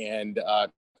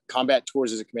 combat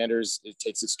tours as a commander, it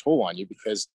takes its toll on you,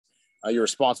 because you're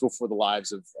responsible for the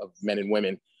lives of men and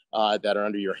women that are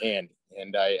under your hand.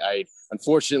 And I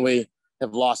unfortunately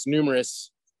have lost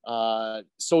numerous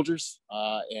soldiers,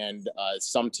 and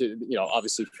some to, you know,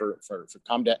 obviously for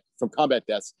combat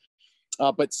deaths,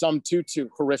 but some to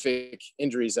horrific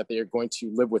injuries that they are going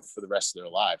to live with for the rest of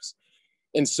their lives.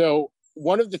 And so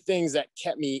one of the things that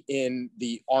kept me in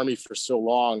the Army for so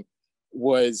long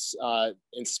was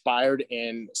inspired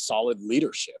and solid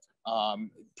leadership.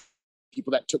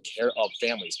 People that took care of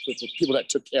families, people that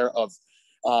took care of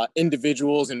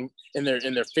individuals and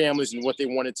their families and what they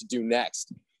wanted to do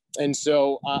next. And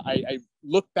so I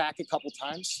looked back a couple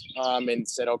times and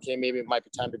said, okay, maybe it might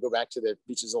be time to go back to the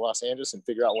beaches of Los Angeles and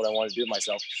figure out what I want to do with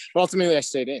myself. But ultimately I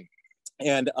stayed in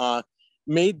and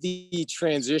made the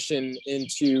transition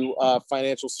into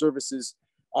financial services,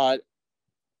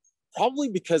 probably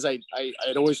because I'd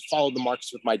always followed the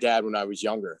markets with my dad when I was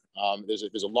younger.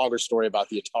 There's a longer story about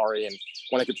the Atari and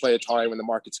when I could play Atari when the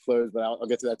markets closed, but I'll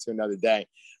get to that to another day.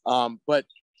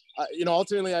 You know,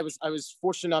 ultimately I was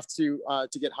fortunate enough to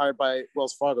get hired by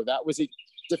Wells Fargo. That was a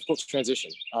difficult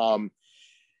transition. And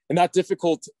not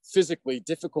difficult physically,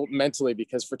 difficult mentally,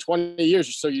 because for 20 years,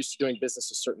 you're so used to doing business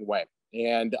a certain way.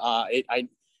 And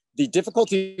the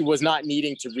difficulty was not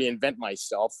needing to reinvent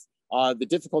myself. The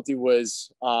difficulty was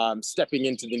stepping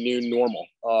into the new normal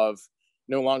of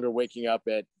no longer waking up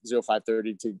at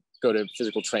 05:30 to go to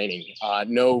physical training,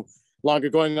 no longer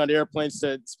going on airplanes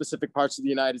to specific parts of the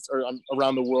United States or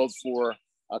around the world for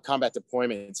combat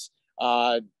deployments.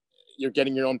 You're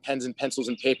getting your own pens and pencils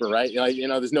and paper, right? You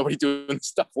know, there's nobody doing the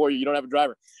stuff for you. You don't have a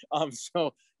driver.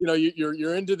 So, you know,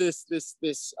 you're into this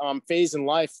phase in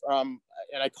life, and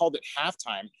I called it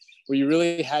halftime, where you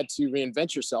really had to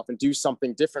reinvent yourself and do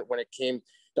something different when it came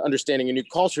to understanding a new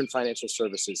culture in financial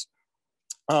services,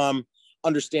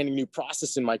 understanding new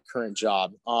process in my current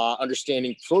job,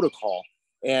 understanding protocol.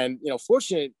 And, you know,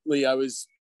 fortunately, I was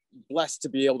blessed to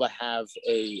be able to have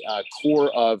a core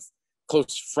of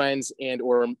close friends and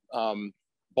or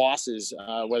bosses,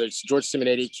 whether it's George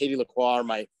Simonetti, Katie Lacroix,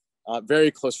 my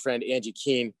very close friend, Angie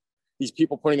Keene, these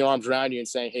people putting their arms around you and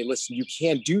saying, hey, listen, you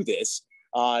can do this.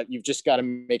 You've just got to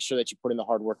make sure that you put in the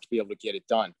hard work to be able to get it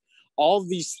done. All of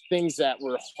these things that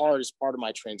were hard as part of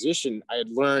my transition, I had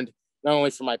learned not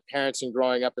only from my parents and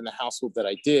growing up in the household that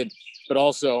I did, but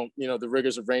also, you know, the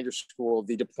rigors of Ranger School,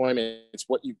 the deployments,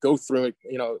 what you go through,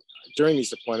 you know, during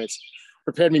these deployments,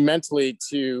 prepared me mentally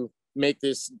to make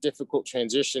this difficult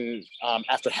transition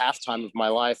after halftime of my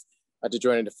life to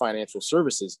join into financial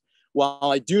services.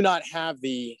 While I do not have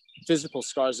the physical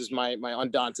scars as my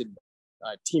Undaunted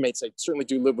teammates, I certainly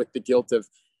do live with the guilt of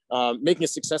making a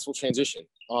successful transition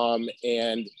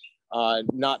and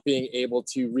not being able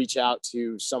to reach out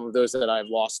to some of those that I've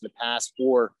lost in the past,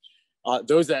 or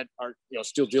those that are, you know,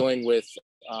 still dealing with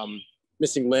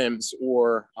missing limbs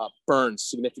or burns,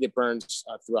 significant burns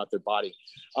throughout their body.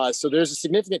 So there's a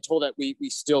significant toll that we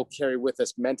still carry with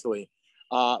us mentally.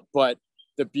 But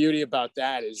the beauty about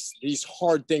that is these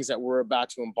hard things that we're about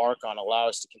to embark on allow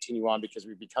us to continue on because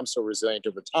we've become so resilient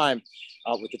over time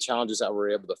with the challenges that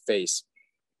we're able to face.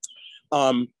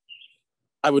 I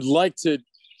would like to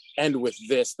end with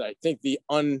this, that I think the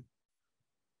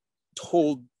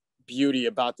untold beauty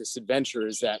about this adventure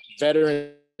is that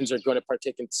veterans are going to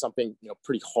partake in something, you know,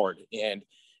 pretty hard. And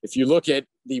if you look at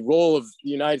the role of the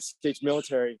United States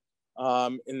military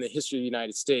in the history of the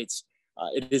United States,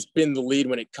 it has been the lead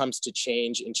when it comes to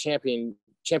change and championing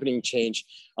change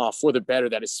for the better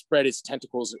that has spread its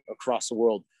tentacles across the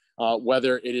world,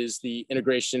 whether it is the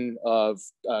integration of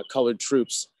colored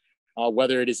troops,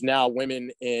 whether it is now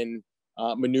women in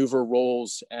maneuver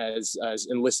roles as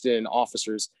enlisted and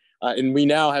officers. And we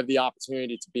now have the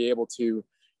opportunity to be able to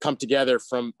come together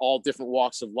from all different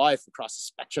walks of life across the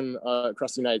spectrum,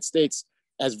 across the United States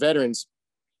as veterans,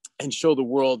 and show the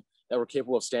world that we're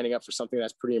capable of standing up for something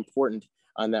that's pretty important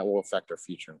and that will affect our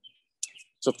future.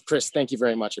 So Chris, thank you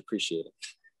very much. I appreciate it.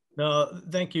 No,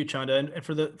 thank you, Chanda. And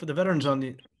for the veterans on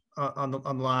the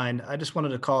line, I just wanted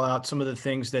to call out some of the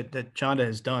things that Chanda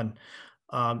has done.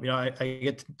 I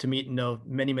get to meet and know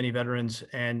many veterans,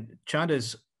 and Chanda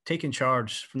has taken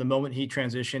charge from the moment he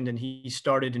transitioned, and he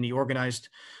started and he organized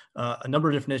a number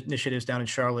of different initiatives down in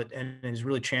Charlotte, and is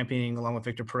really championing, along with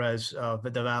Victor Perez,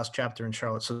 the VOWS chapter in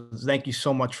Charlotte. So thank you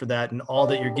so much for that and all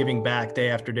that you're giving back day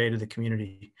after day to the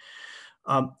community.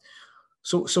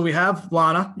 So we have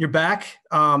Lana, you're back.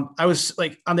 I was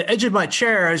like on the edge of my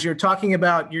chair as you're talking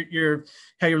about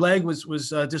how your leg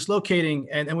was dislocating,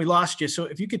 and we lost you. So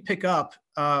if you could pick up,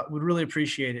 we'd really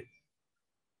appreciate it.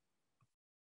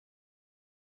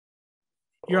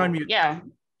 You're on mute. Yeah.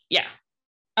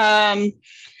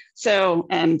 So,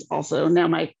 and also now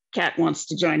my cat wants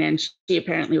to join in. She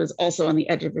apparently was also on the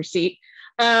edge of her seat.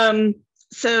 I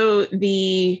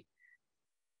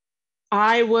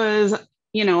was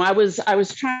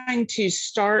trying to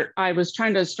start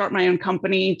my own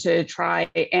company to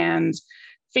try and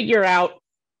figure out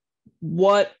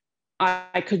what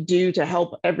I could do to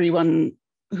help everyone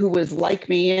who was like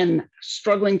me and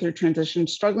struggling through transition,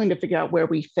 struggling to figure out where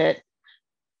we fit,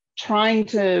 trying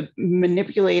to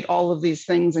manipulate all of these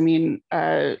things. I mean,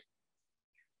 Chanda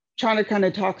kind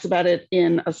of talks about it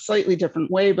in a slightly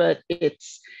different way, but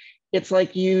it's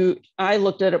like I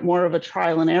looked at it more of a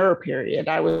trial and error period.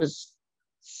 I was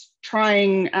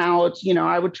trying out,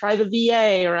 I would try the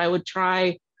VA, or I would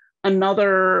try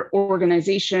another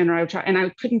organization, or and I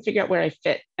couldn't figure out where I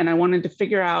fit. And I wanted to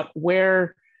figure out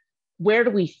where do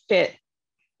we fit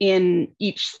in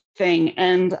each thing.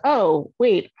 And, oh,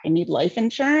 wait, I need life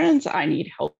insurance. I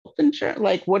need health insurance.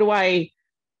 Like,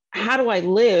 how do I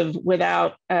live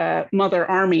without Mother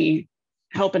Army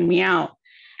helping me out?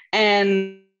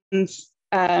 And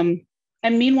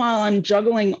meanwhile, I'm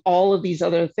juggling all of these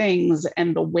other things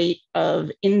and the weight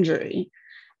of injury.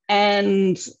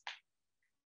 And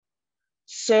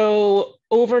so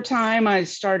over time, I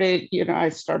started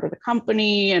a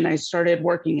company, and I started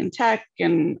working in tech,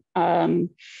 and I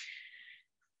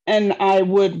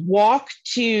would walk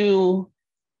to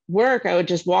work. I would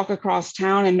just walk across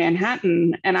town in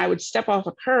Manhattan, and I would step off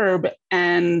a curb,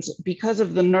 and because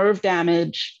of the nerve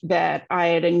damage that I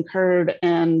had incurred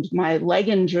and my leg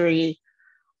injury,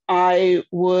 I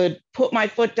would put my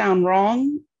foot down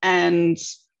wrong and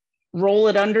roll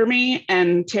it under me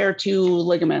and tear 2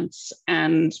 ligaments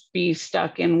and be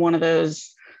stuck in one of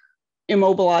those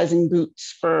immobilizing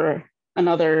boots for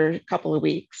another couple of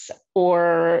weeks.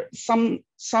 Or some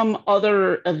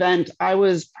other event, I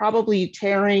was probably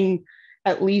tearing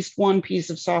at least one piece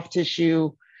of soft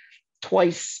tissue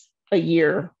twice a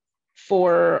year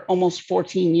for almost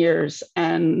 14 years.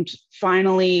 And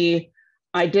finally,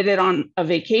 I did it on a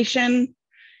vacation.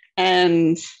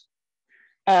 And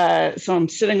so I'm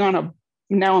sitting on a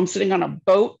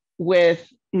boat with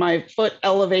my foot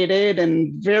elevated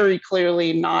and very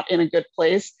clearly not in a good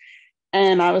place.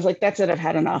 And I was like, that's it, I've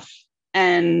had enough.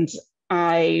 And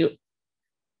I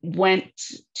went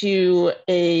to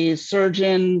a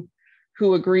surgeon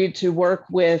who agreed to work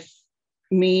with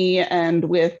me and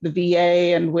with the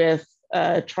VA and with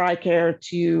TRICARE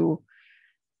to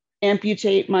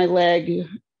amputate my leg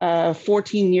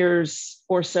 14 years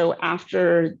or so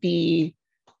after the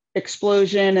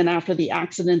explosion and after the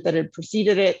accident that had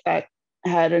preceded it, that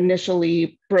had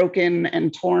initially broken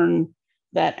and torn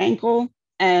that ankle.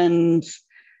 And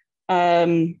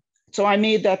so I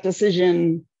made that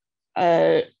decision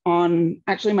on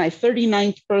actually my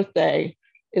 39th birthday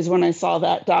is when I saw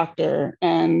that doctor.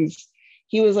 And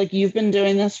he was like, "You've been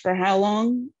doing this for how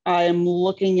long?" I'm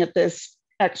looking at this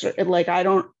extra, like, I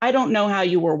don't know how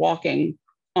you were walking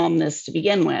on this to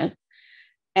begin with.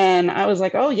 And I was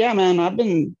like, "Oh yeah, man, I've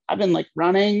been like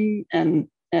running and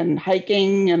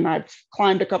hiking, and I've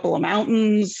climbed a couple of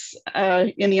mountains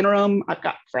in the interim. I've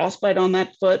got frostbite on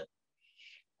that foot."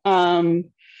 And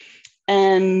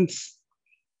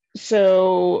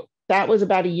so that was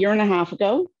about 1.5 years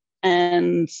ago.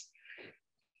 And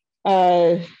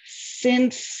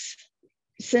since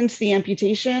the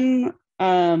amputation,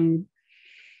 I'm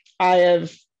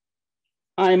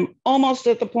almost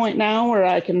at the point now where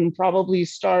I can probably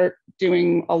start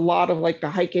doing a lot of like the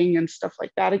hiking and stuff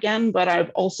like that again. But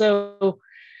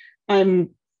I'm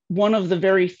one of the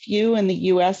very few in the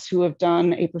US who have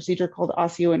done a procedure called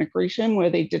osseointegration,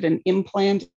 where they did an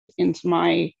implant into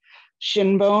my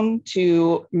shin bone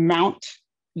to mount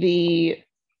the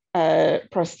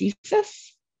prosthesis.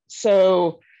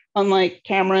 So unlike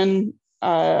Cameron,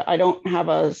 I don't have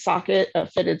a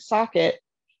fitted socket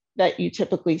that you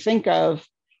typically think of.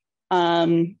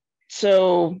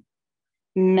 So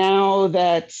now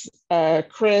that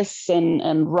Chris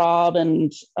and Rob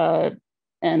and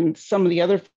some of the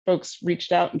other folks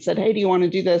reached out and said, hey, do you want to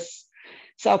do this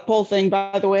South Pole thing?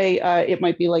 By the way, it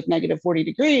might be like negative 40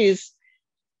 degrees.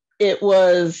 It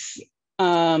was,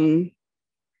 I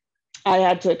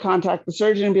had to contact the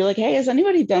surgeon and be like, hey, has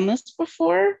anybody done this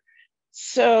before?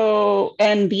 So,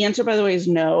 and the answer, by the way, is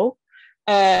no,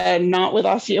 not with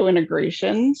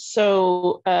osseointegration.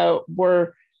 So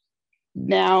we're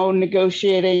now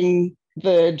negotiating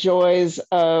the joys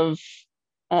of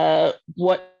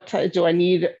do I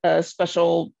need a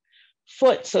special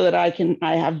foot so that I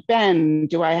have bend?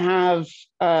 Do I have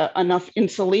enough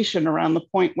insulation around the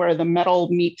point where the metal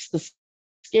meets the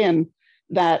skin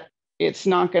that it's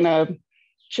not going to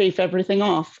chafe everything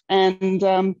off? And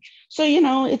so,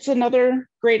 it's another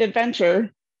great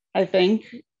adventure, I think.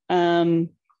 And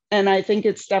I think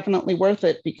it's definitely worth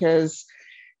it because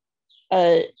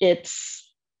it's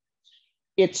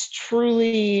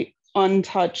truly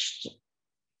untouched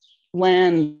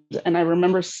land. And I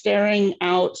remember staring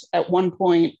out at one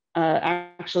point,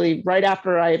 actually right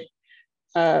after I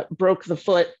broke the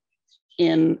foot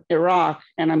in Iraq,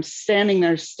 and I'm standing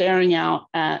there staring out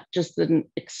at just an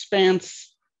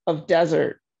expanse of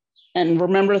desert, and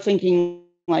remember thinking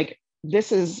like,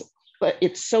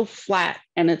 it's so flat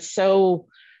and it's so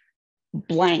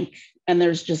blank and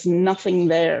there's just nothing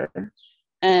there.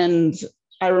 And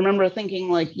I remember thinking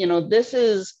like,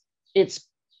 it's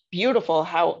beautiful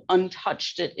how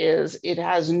untouched it is. It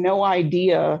has no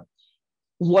idea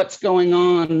what's going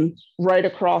on right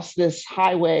across this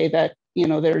highway that,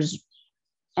 there's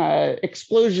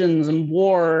explosions and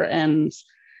war and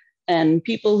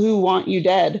people who want you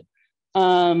dead.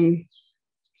 And,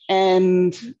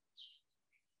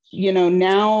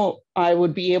 now I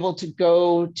would be able to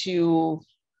go to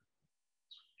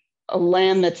a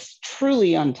land that's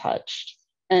truly untouched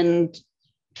and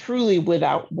truly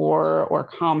without war or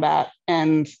combat.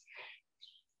 And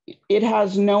it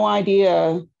has no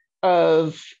idea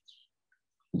of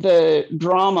the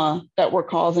drama that we're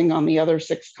causing on the other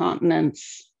 6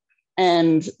 continents.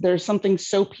 And there's something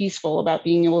so peaceful about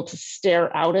being able to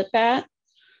stare out at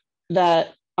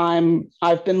that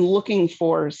I've been looking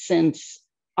for since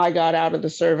I got out of the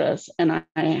service, and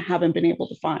I haven't been able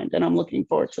to find, and I'm looking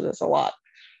forward to this a lot.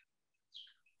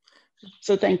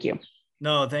 So thank you.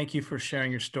 No, thank you for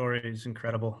sharing your story. It's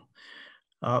incredible.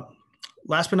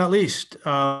 Last but not least,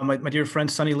 my dear friend,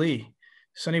 Sunny Lee.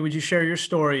 Sunny, would you share your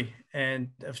story and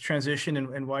of transition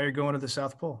and why you're going to the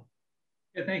South Pole?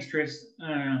 Yeah, thanks, Chris.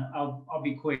 I'll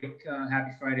be quick.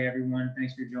 Happy Friday, everyone.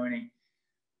 Thanks for joining.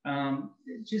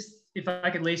 Just if I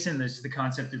could lace in the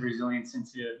concept of resilience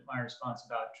into my response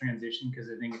about transition, because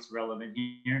I think it's relevant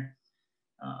here.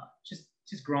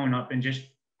 Just growing up and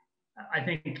I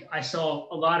think I saw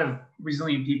a lot of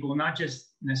resilient people, not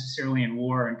just necessarily in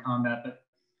war and combat, but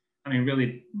I mean,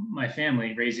 really my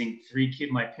family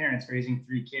my parents raising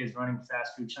 3 kids, running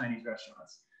fast food Chinese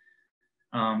restaurants.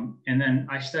 And then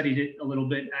I studied it a little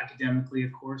bit academically,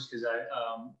 of course, because I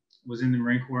was in the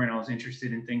Marine Corps and I was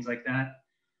interested in things like that.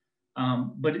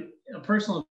 But a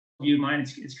personal view of mine,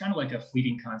 it's kind of like a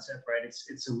fleeting concept, right?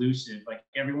 It's elusive. Like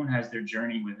everyone has their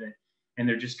journey with it and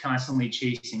they're just constantly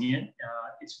chasing it.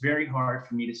 It's very hard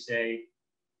for me to say,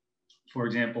 for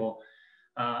example,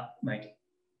 like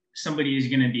somebody is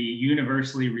going to be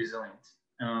universally resilient.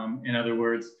 In other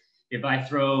words, if I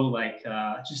throw like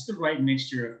just the right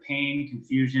mixture of pain,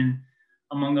 confusion,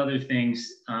 among other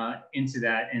things into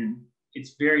that, and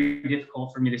it's very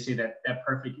difficult for me to say that that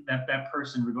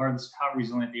person, regardless of how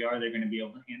resilient they are, they're going to be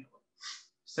able to handle it.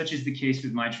 Such is the case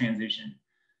with my transition.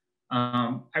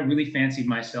 I really fancied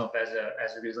myself as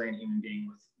a resilient human being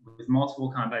with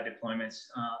multiple combat deployments,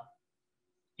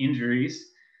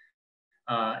 injuries,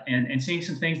 and seeing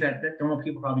some things that normal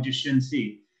people probably just shouldn't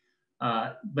see.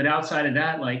 But outside of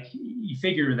that, like you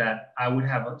figure that I would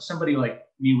have somebody like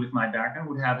me with my background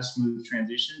would have a smooth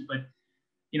transition. But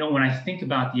when I think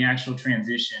about the actual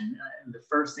transition, the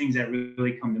first things that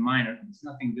really come to mind are it's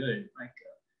nothing good,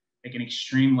 like an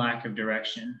extreme lack of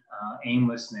direction,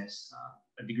 aimlessness,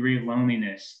 a degree of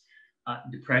loneliness,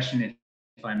 depression,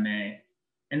 if I may,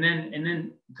 and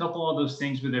then couple all those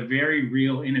things with a very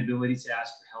real inability to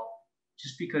ask for help,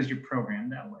 just because you're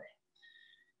programmed that way.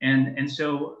 And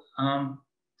so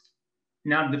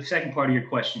now the second part of your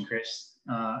question, Chris,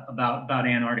 about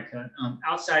Antarctica,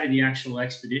 outside of the actual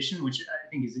expedition, which I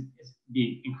think is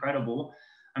be incredible.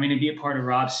 I mean, to be a part of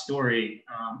Rob's story,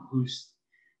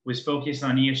 was focused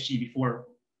on ESG before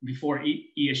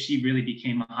ESG really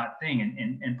became a hot thing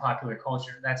in popular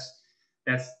culture.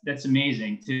 That's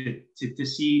amazing to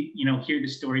see, hear the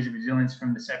stories of resilience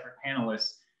from the separate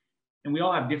panelists. And we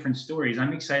all have different stories.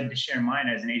 I'm excited to share mine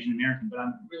as an Asian American, but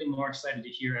I'm really more excited to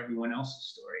hear everyone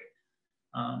else's story.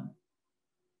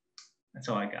 That's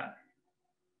all I got.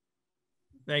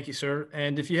 Thank you, sir.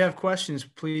 And if you have questions,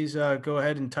 please go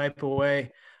ahead and type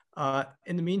away.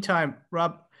 In the meantime,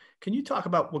 Rob, can you talk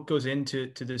about what goes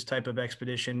into this type of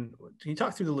expedition? Can you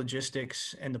talk through the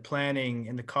logistics and the planning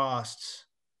and the costs?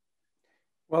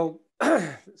 Well,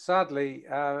 sadly,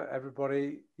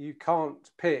 everybody, you can't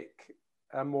pick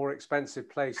a more expensive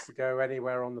place to go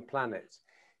anywhere on the planet.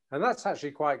 And that's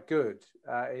actually quite good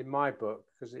in my book,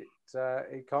 because it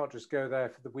can't just go there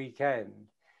for the weekend.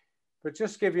 But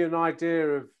just to give you an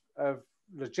idea of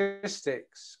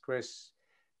logistics, Chris,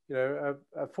 a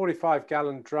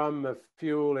 45-gallon drum of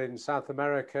fuel in South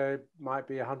America might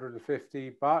be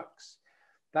 $150.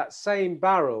 That same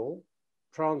barrel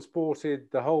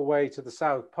transported the whole way to the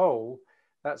South Pole,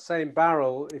 that same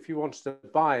barrel, if you wanted to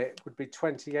buy it, would be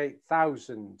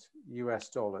 $28,000 US.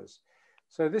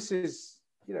 So this is,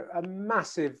 a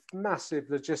massive, massive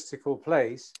logistical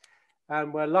place.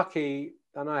 And we're lucky,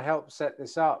 and I helped set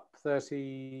this up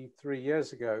 33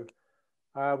 years ago.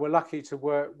 We're lucky to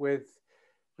work with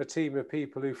a team of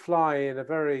people who fly in a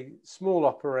very small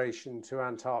operation to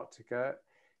Antarctica,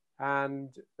 and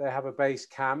they have a base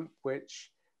camp,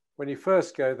 which when you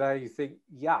first go there, you think,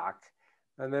 yuck.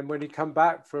 And then when you come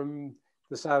back from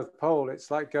the South Pole,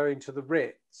 it's like going to the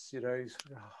Ritz,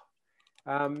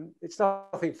 It's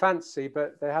nothing fancy,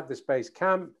 but they have this base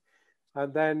camp.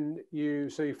 And then you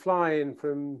fly in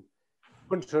from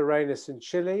Punta Arenas in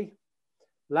Chile,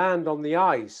 land on the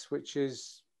ice, which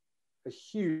is a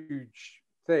huge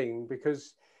thing,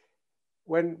 because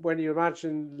when you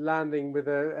imagine landing with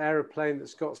an aeroplane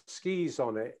that's got skis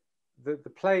on it, the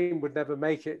plane would never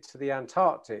make it to the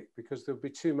Antarctic because there would be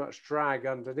too much drag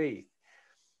underneath.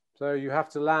 So you have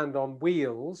to land on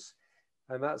wheels.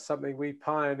 And that's something we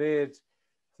pioneered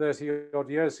 30 odd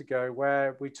years ago,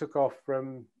 where we took off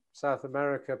from South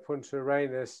America, Punta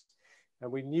Arenas,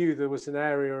 and we knew there was an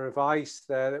area of ice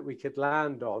there that we could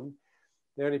land on.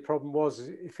 The only problem was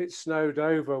if it snowed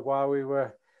over while we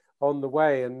were on the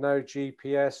way and no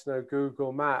GPS, no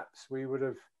Google Maps, we would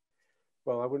have,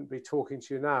 well, I wouldn't be talking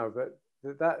to you now, but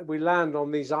that we land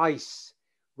on these ice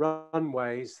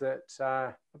runways that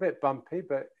are a bit bumpy,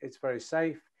 but it's very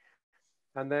safe.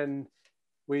 And then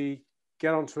we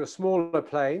get onto a smaller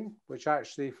plane, which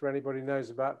actually, for anybody who knows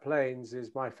about planes,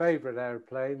 is my favorite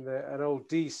airplane, an old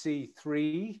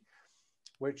DC-3,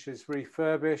 which is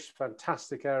refurbished,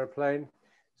 fantastic airplane.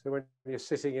 So when you're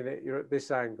sitting in it, you're at this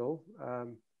angle.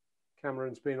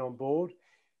 Cameron's been on board,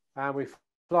 and we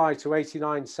fly to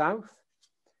 89 South,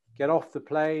 get off the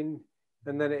plane,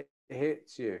 and then it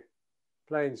hits you.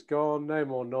 Plane's gone, no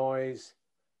more noise,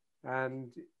 and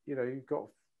you've got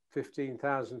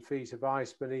 15,000 feet of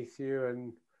ice beneath you,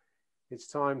 and it's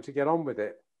time to get on with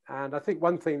it. And I think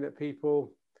one thing that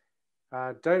people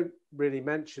don't really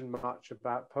mention much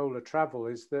about polar travel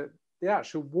is that the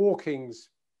actual walking's,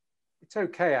 it's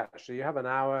okay actually. You have an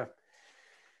hour,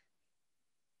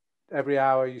 every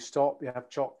hour you stop, you have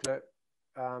chocolate.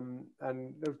 And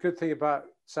the good thing about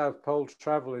South Pole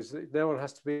travel is that no one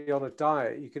has to be on a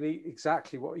diet. You can eat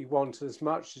exactly what you want, as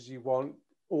much as you want,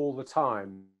 all the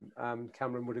time.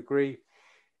 Cameron would agree.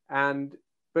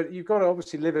 But you've got to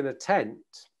obviously live in a tent.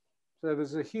 So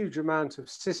there's a huge amount of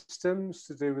systems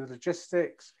to do with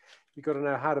logistics. You've got to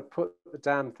know how to put the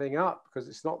damn thing up, because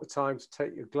it's not the time to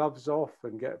take your gloves off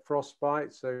and get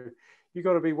frostbite. So you've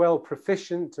got to be well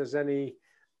proficient, as any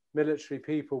military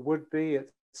people would be,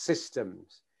 at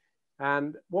systems.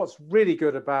 And what's really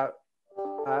good about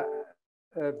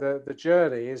the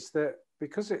journey is that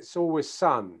because it's always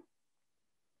sun,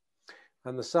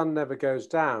 and the sun never goes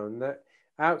down, that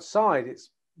outside it's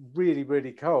really,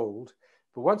 really cold.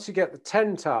 But once you get the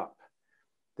tent up,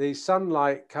 the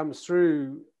sunlight comes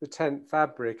through the tent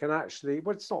fabric, and actually,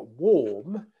 well, it's not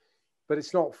warm, but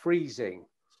it's not freezing.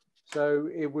 So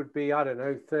it would be, I don't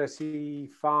know,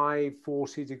 35,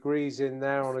 40 degrees in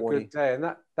there on 40. A good day. And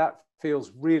that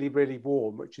feels really, really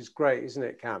warm, which is great, isn't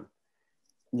it, Cam?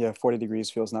 Yeah, 40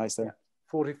 degrees feels nice there.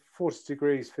 40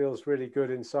 degrees feels really good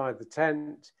inside the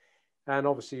tent. And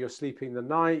obviously you're sleeping the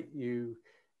night. You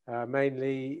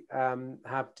mainly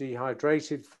have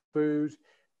dehydrated food.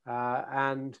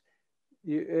 What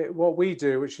we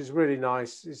do, which is really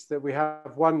nice, is that we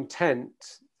have one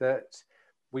tent that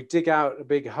we dig out a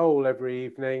big hole every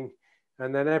evening,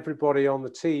 and then everybody on the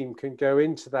team can go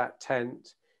into that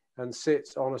tent, and sit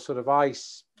on a sort of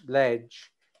ice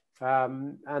ledge.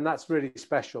 And that's really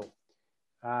special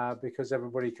because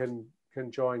everybody can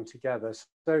join together.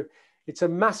 So it's a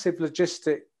massive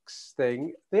logistics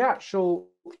thing. The actual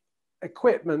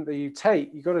equipment that you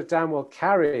take, you've got to damn well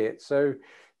carry it. So,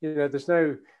 you know,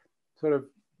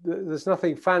 there's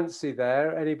nothing fancy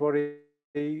there. Anybody,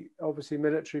 obviously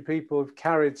military people have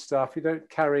carried stuff. You don't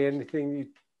carry anything you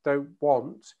don't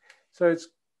want. So it's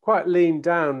quite lean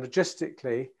down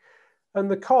logistically. And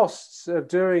the costs of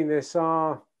doing this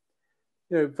are,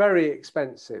 you know, very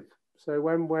expensive. So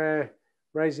when we're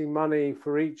raising money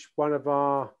for each one of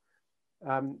our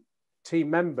team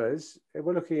members,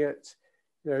 we're looking at,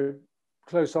 you know,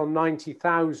 close on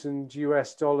 $90,000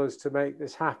 US to make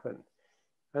this happen.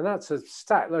 And that's a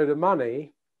stack load of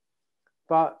money,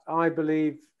 but I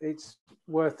believe it's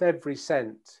worth every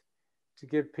cent to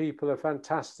give people a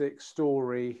fantastic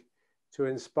story to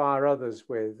inspire others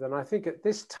with. And I think at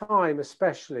this time,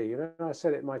 especially, you know, I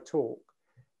said it in my talk,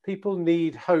 people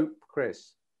need hope,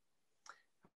 Chris.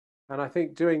 And I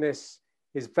think doing this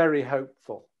is very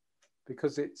hopeful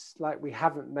because it's like we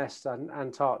haven't messed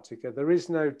Antarctica. There is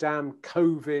no damn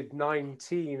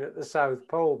COVID-19 at the South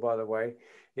Pole, by the way.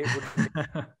 It would,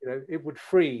 you know, it would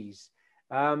freeze,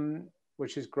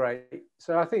 which is great.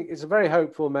 So I think it's a very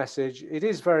hopeful message. It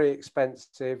is very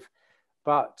expensive,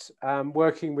 but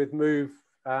working with Move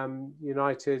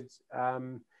United,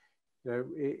 you know,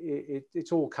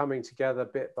 it's all coming together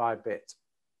bit by bit.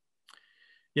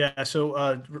 Yeah.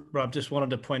 So, Rob, just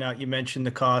wanted to point out, you mentioned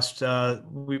the cost.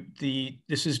 We're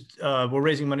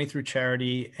raising money through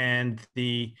charity, and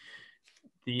the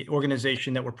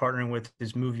organization that we're partnering with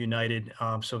is Move United.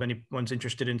 So if anyone's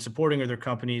interested in supporting other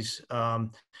companies,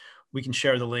 we can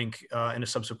share the link in a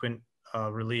subsequent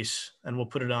release, and we'll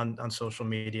put it on social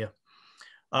media.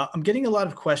 I'm getting a lot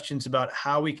of questions about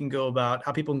how people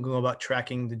can go about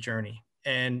tracking the journey.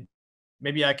 And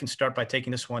maybe I can start by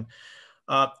taking this one.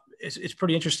 It's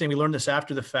pretty interesting. We learned this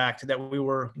after the fact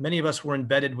that many of us were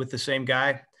embedded with the same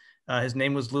guy. His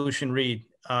name was Lucian Reed.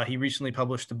 He recently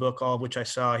published a book, all of which I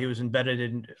saw. He was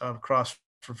embedded across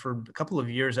for a couple of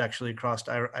years, actually, across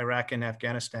Iraq and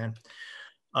Afghanistan.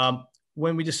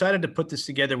 When we decided to put this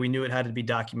together, we knew it had to be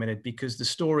documented because the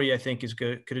story, I think,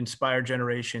 could inspire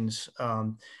generations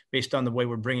based on the way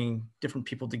we're bringing different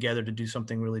people together to do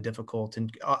something really difficult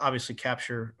and obviously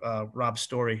capture Rob's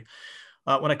story.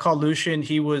 When I called Lucian,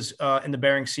 he was in the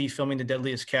Bering Sea filming The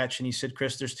Deadliest Catch. And he said,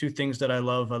 Chris, there's two things that I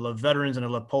love. I love veterans and I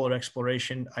love polar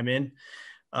exploration. I'm in.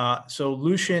 So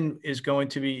Lucian is going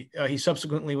to be, he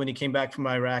subsequently, when he came back from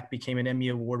Iraq, became an Emmy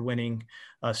award-winning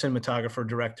cinematographer,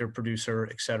 director, producer,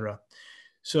 etc.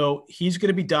 So he's going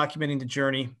to be documenting the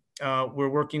journey. We're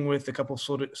working with a couple of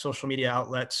social media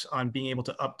outlets on being able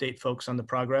to update folks on the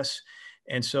progress.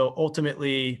 And so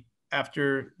ultimately,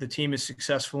 after the team is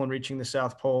successful in reaching the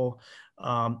South Pole,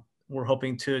 we're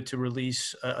hoping to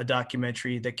release a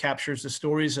documentary that captures the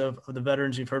stories of the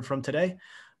veterans you've heard from today,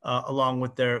 along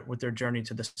with their journey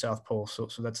to the South Pole. So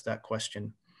that's that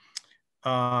question.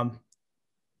 Let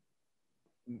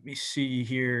me see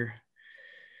here.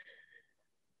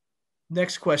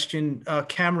 Next question,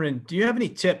 Cameron, do you have any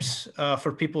tips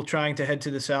for people trying to head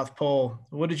to the South Pole?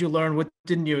 What did you learn? What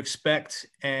didn't you expect?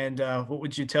 And what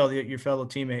would you tell your fellow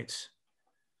teammates?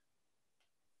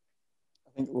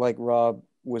 I think, like Rob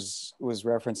was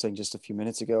referencing just a few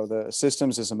minutes ago, the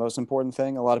systems is the most important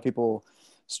thing. A lot of people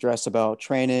stress about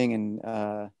training,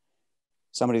 and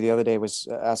somebody the other day was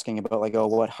asking about, like, oh,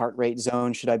 what heart rate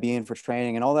zone should I be in for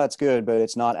training? And all that's good, but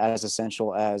it's not as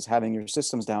essential as having your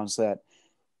systems down so that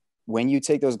when you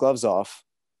take those gloves off,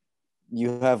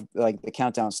 you have, like, the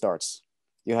countdown starts.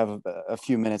 You have a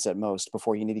few minutes at most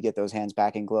before you need to get those hands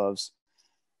back in gloves,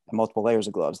 and multiple layers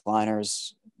of gloves,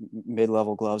 liners,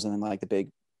 mid-level gloves, and then like the big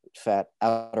fat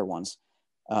outer ones,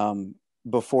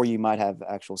 before you might have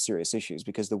actual serious issues,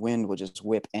 because the wind will just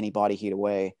whip any body heat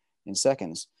away in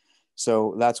seconds.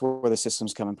 So that's where the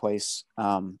systems come in place,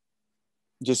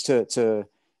 just to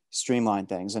streamline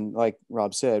things. And like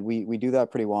Rob said, we do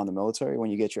that pretty well in the military. When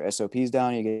you get your SOPs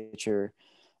down, you get your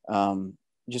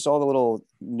just all the little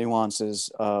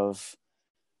nuances of,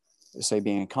 say,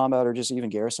 being in combat or just even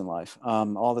garrison life,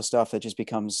 all the stuff that just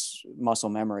becomes muscle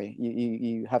memory.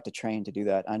 You have to train to do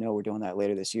that. I know we're doing that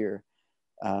later this year,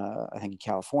 I think in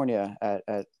California at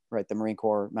the Marine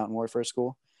Corps Mountain Warfare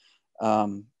School,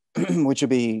 which will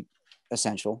be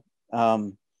essential.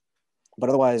 But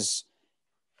otherwise,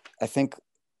 I think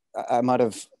I might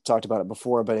have talked about it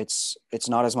before, but it's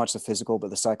not as much the physical, but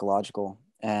the psychological,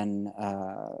 and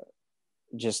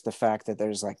just the fact that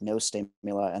there's like no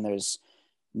stimuli and there's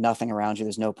nothing around you.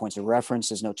 There's no points of reference.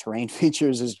 There's no terrain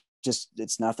features.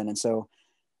 It's nothing. And so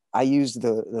I used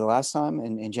the last time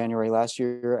in January last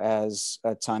year as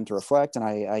a time to reflect, and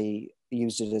I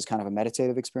used it as kind of a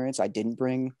meditative experience. I didn't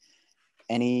bring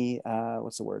any,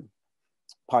 what's the word,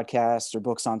 podcasts or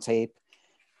books on tape.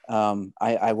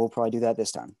 I will probably do that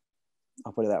this time.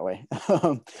 I'll put it that way.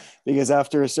 Because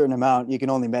after a certain amount, you can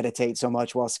only meditate so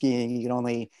much while skiing. You can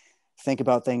only think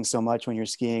about things so much when you're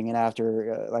skiing. And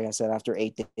after, like I said, after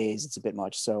 8 days, it's a bit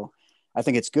much. So I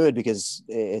think it's good because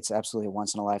it's absolutely a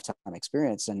once in a lifetime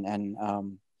experience.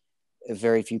 And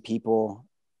very few people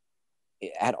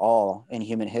at all in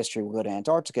human history will go to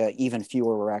Antarctica. Even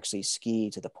fewer will actually ski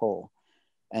to the pole.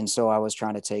 And so I was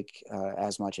trying to take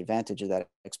as much advantage of that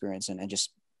experience and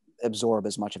just absorb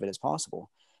as much of it as possible.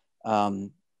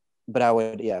 But I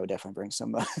would definitely bring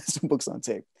some some books on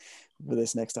tape for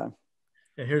this next time.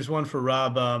 Yeah, here's one for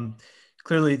Rob.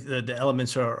 Clearly the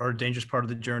elements are a dangerous part of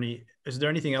the journey. Is there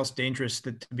anything else dangerous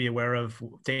to be aware of,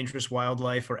 dangerous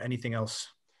wildlife or anything else?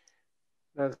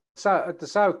 At the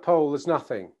South Pole, there's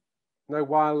nothing, no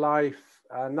wildlife,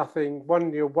 nothing.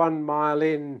 You're 1 mile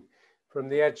in from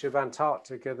the edge of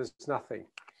Antarctica, there's nothing.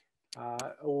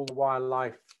 All the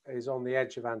wildlife is on the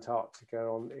edge of Antarctica,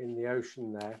 in the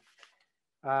ocean there.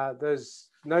 There's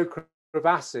no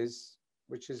crevasses,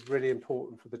 which is really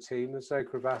important for the team. There's no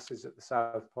crevasses at the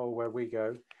South Pole where we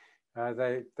go.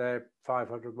 They're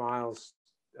 500 miles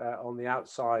on the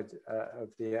outside of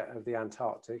the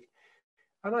Antarctic.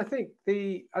 And I think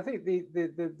the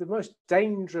most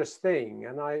dangerous thing,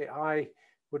 and I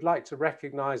would like to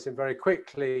recognize him very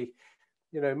quickly.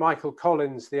 You know, Michael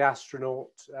Collins, the astronaut,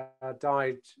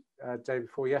 died day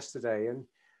before yesterday. And,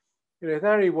 you know,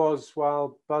 there he was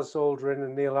while Buzz Aldrin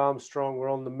and Neil Armstrong were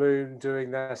on the moon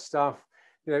doing their stuff.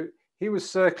 You know, he was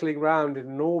circling around in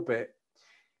an orbit.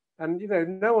 And, you know,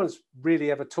 no one's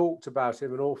really ever talked about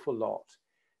him an awful lot.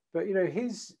 But, you know,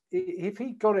 if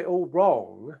he got it all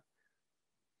wrong,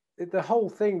 the whole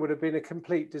thing would have been a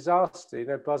complete disaster. You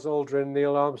know, Buzz Aldrin and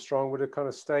Neil Armstrong would have kind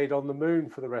of stayed on the moon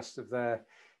for the rest of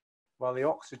while the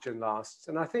oxygen lasts.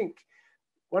 And I think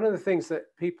one of the things that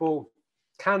people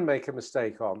can make a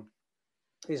mistake on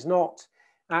is not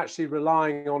actually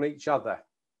relying on each other.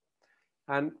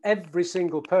 And every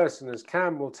single person, as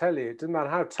Cam will tell you, it doesn't matter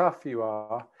how tough you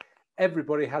are,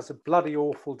 everybody has a bloody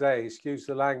awful day, excuse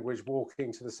the language,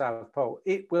 walking to the South Pole.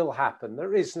 It will happen.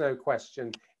 There is no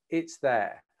question. It's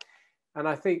there. And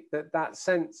I think that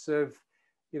sense of,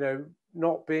 you know,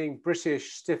 not being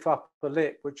British, stiff upper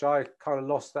lip, which I kind of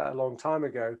lost that a long time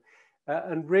ago,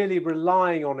 and really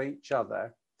relying on each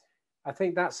other. I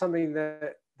think that's something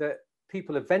that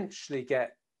people eventually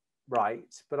get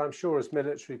right, but I'm sure as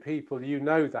military people, you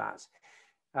know that.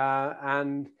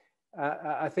 And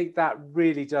I think that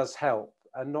really does help,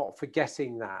 and not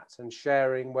forgetting that and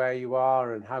sharing where you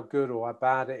are and how good or how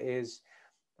bad it is.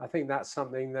 I think that's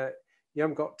something that you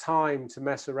haven't got time to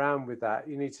mess around with that.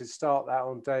 You need to start that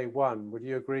on day one. Would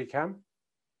you agree, Cam?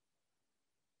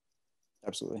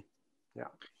 Absolutely. Yeah.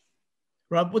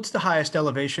 Rob, what's the highest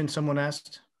elevation, someone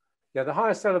asked? Yeah, the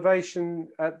highest elevation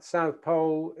at the South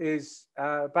Pole is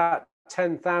about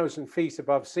 10,000 feet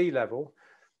above sea level.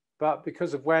 But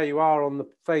because of where you are on the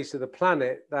face of the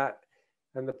planet,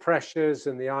 and the pressures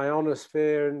and the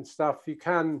ionosphere and stuff, you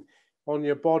can, on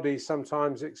your body,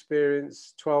 sometimes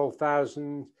experience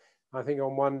 12,000, I think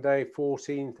on one day,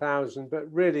 14,000,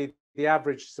 but really the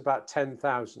average is about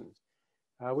 10,000,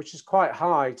 which is quite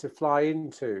high to fly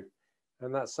into.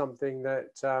 And that's something that,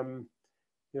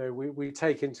 you know, we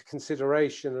take into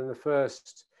consideration in the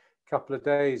first couple of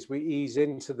days. We ease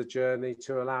into the journey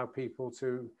to allow people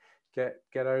to get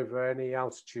over any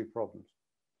altitude problems.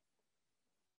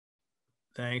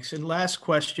 Thanks. And last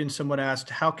question, someone asked,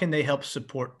 how can they help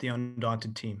support the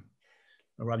Undaunted team?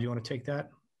 Rob, you want to take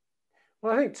that?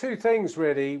 Well, I think two things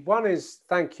really. One is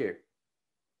thank you.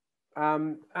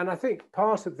 And I think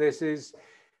part of this is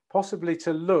possibly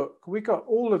to look,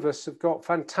 all of us have got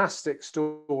fantastic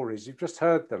stories. You've just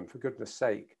heard them, for goodness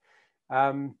sake.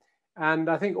 And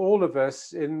I think all of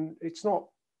us, it's not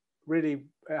really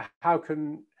how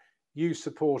can you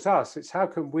support us, it's how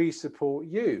can we support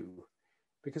you?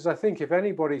 Because I think if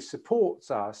anybody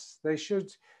supports us, they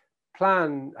should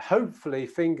plan, hopefully,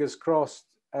 fingers crossed,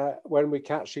 when we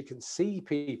actually can see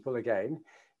people again,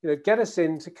 you know, get us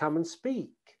in to come and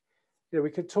speak. You know, we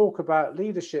could talk about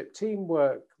leadership,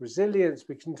 teamwork, resilience.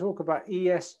 We can talk about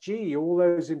ESG, all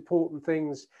those important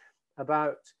things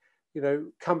about, you know,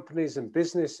 companies and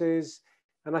businesses.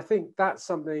 And I think that's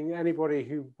something anybody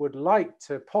who would like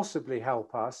to possibly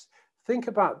help us, think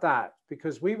about that,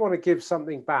 because we want to give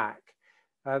something back.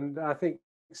 And I think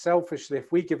selfishly,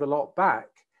 if we give a lot back,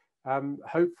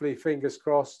 hopefully, fingers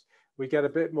crossed, we get a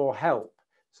bit more help.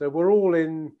 So we're all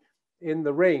in in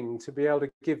the ring to be able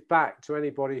to give back to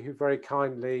anybody who very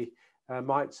kindly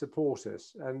might support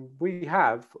us. And we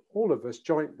have, all of us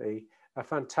jointly, a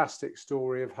fantastic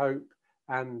story of hope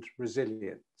and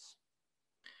resilience.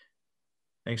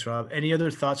 Thanks, Rob. Any other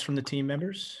thoughts from the team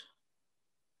members?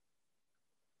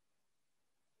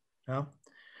 No?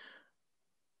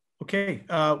 Okay,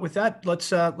 with that,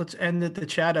 let's end the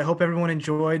chat. I hope everyone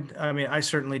enjoyed. I mean, I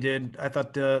certainly did. I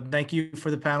thought thank you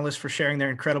for the panelists for sharing their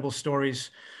incredible stories.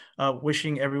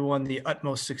 Wishing everyone the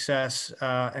utmost success,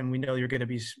 and we know you're going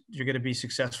to be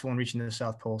successful in reaching the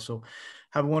South Pole. So,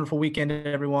 have a wonderful weekend,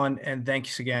 everyone, and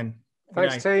thanks again.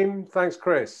 Thanks, team. Thanks,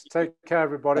 Chris. Take care,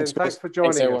 everybody, and thanks for joining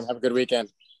us. Thanks, everyone. Have a good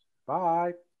weekend.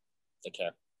 Bye. Take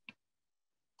care.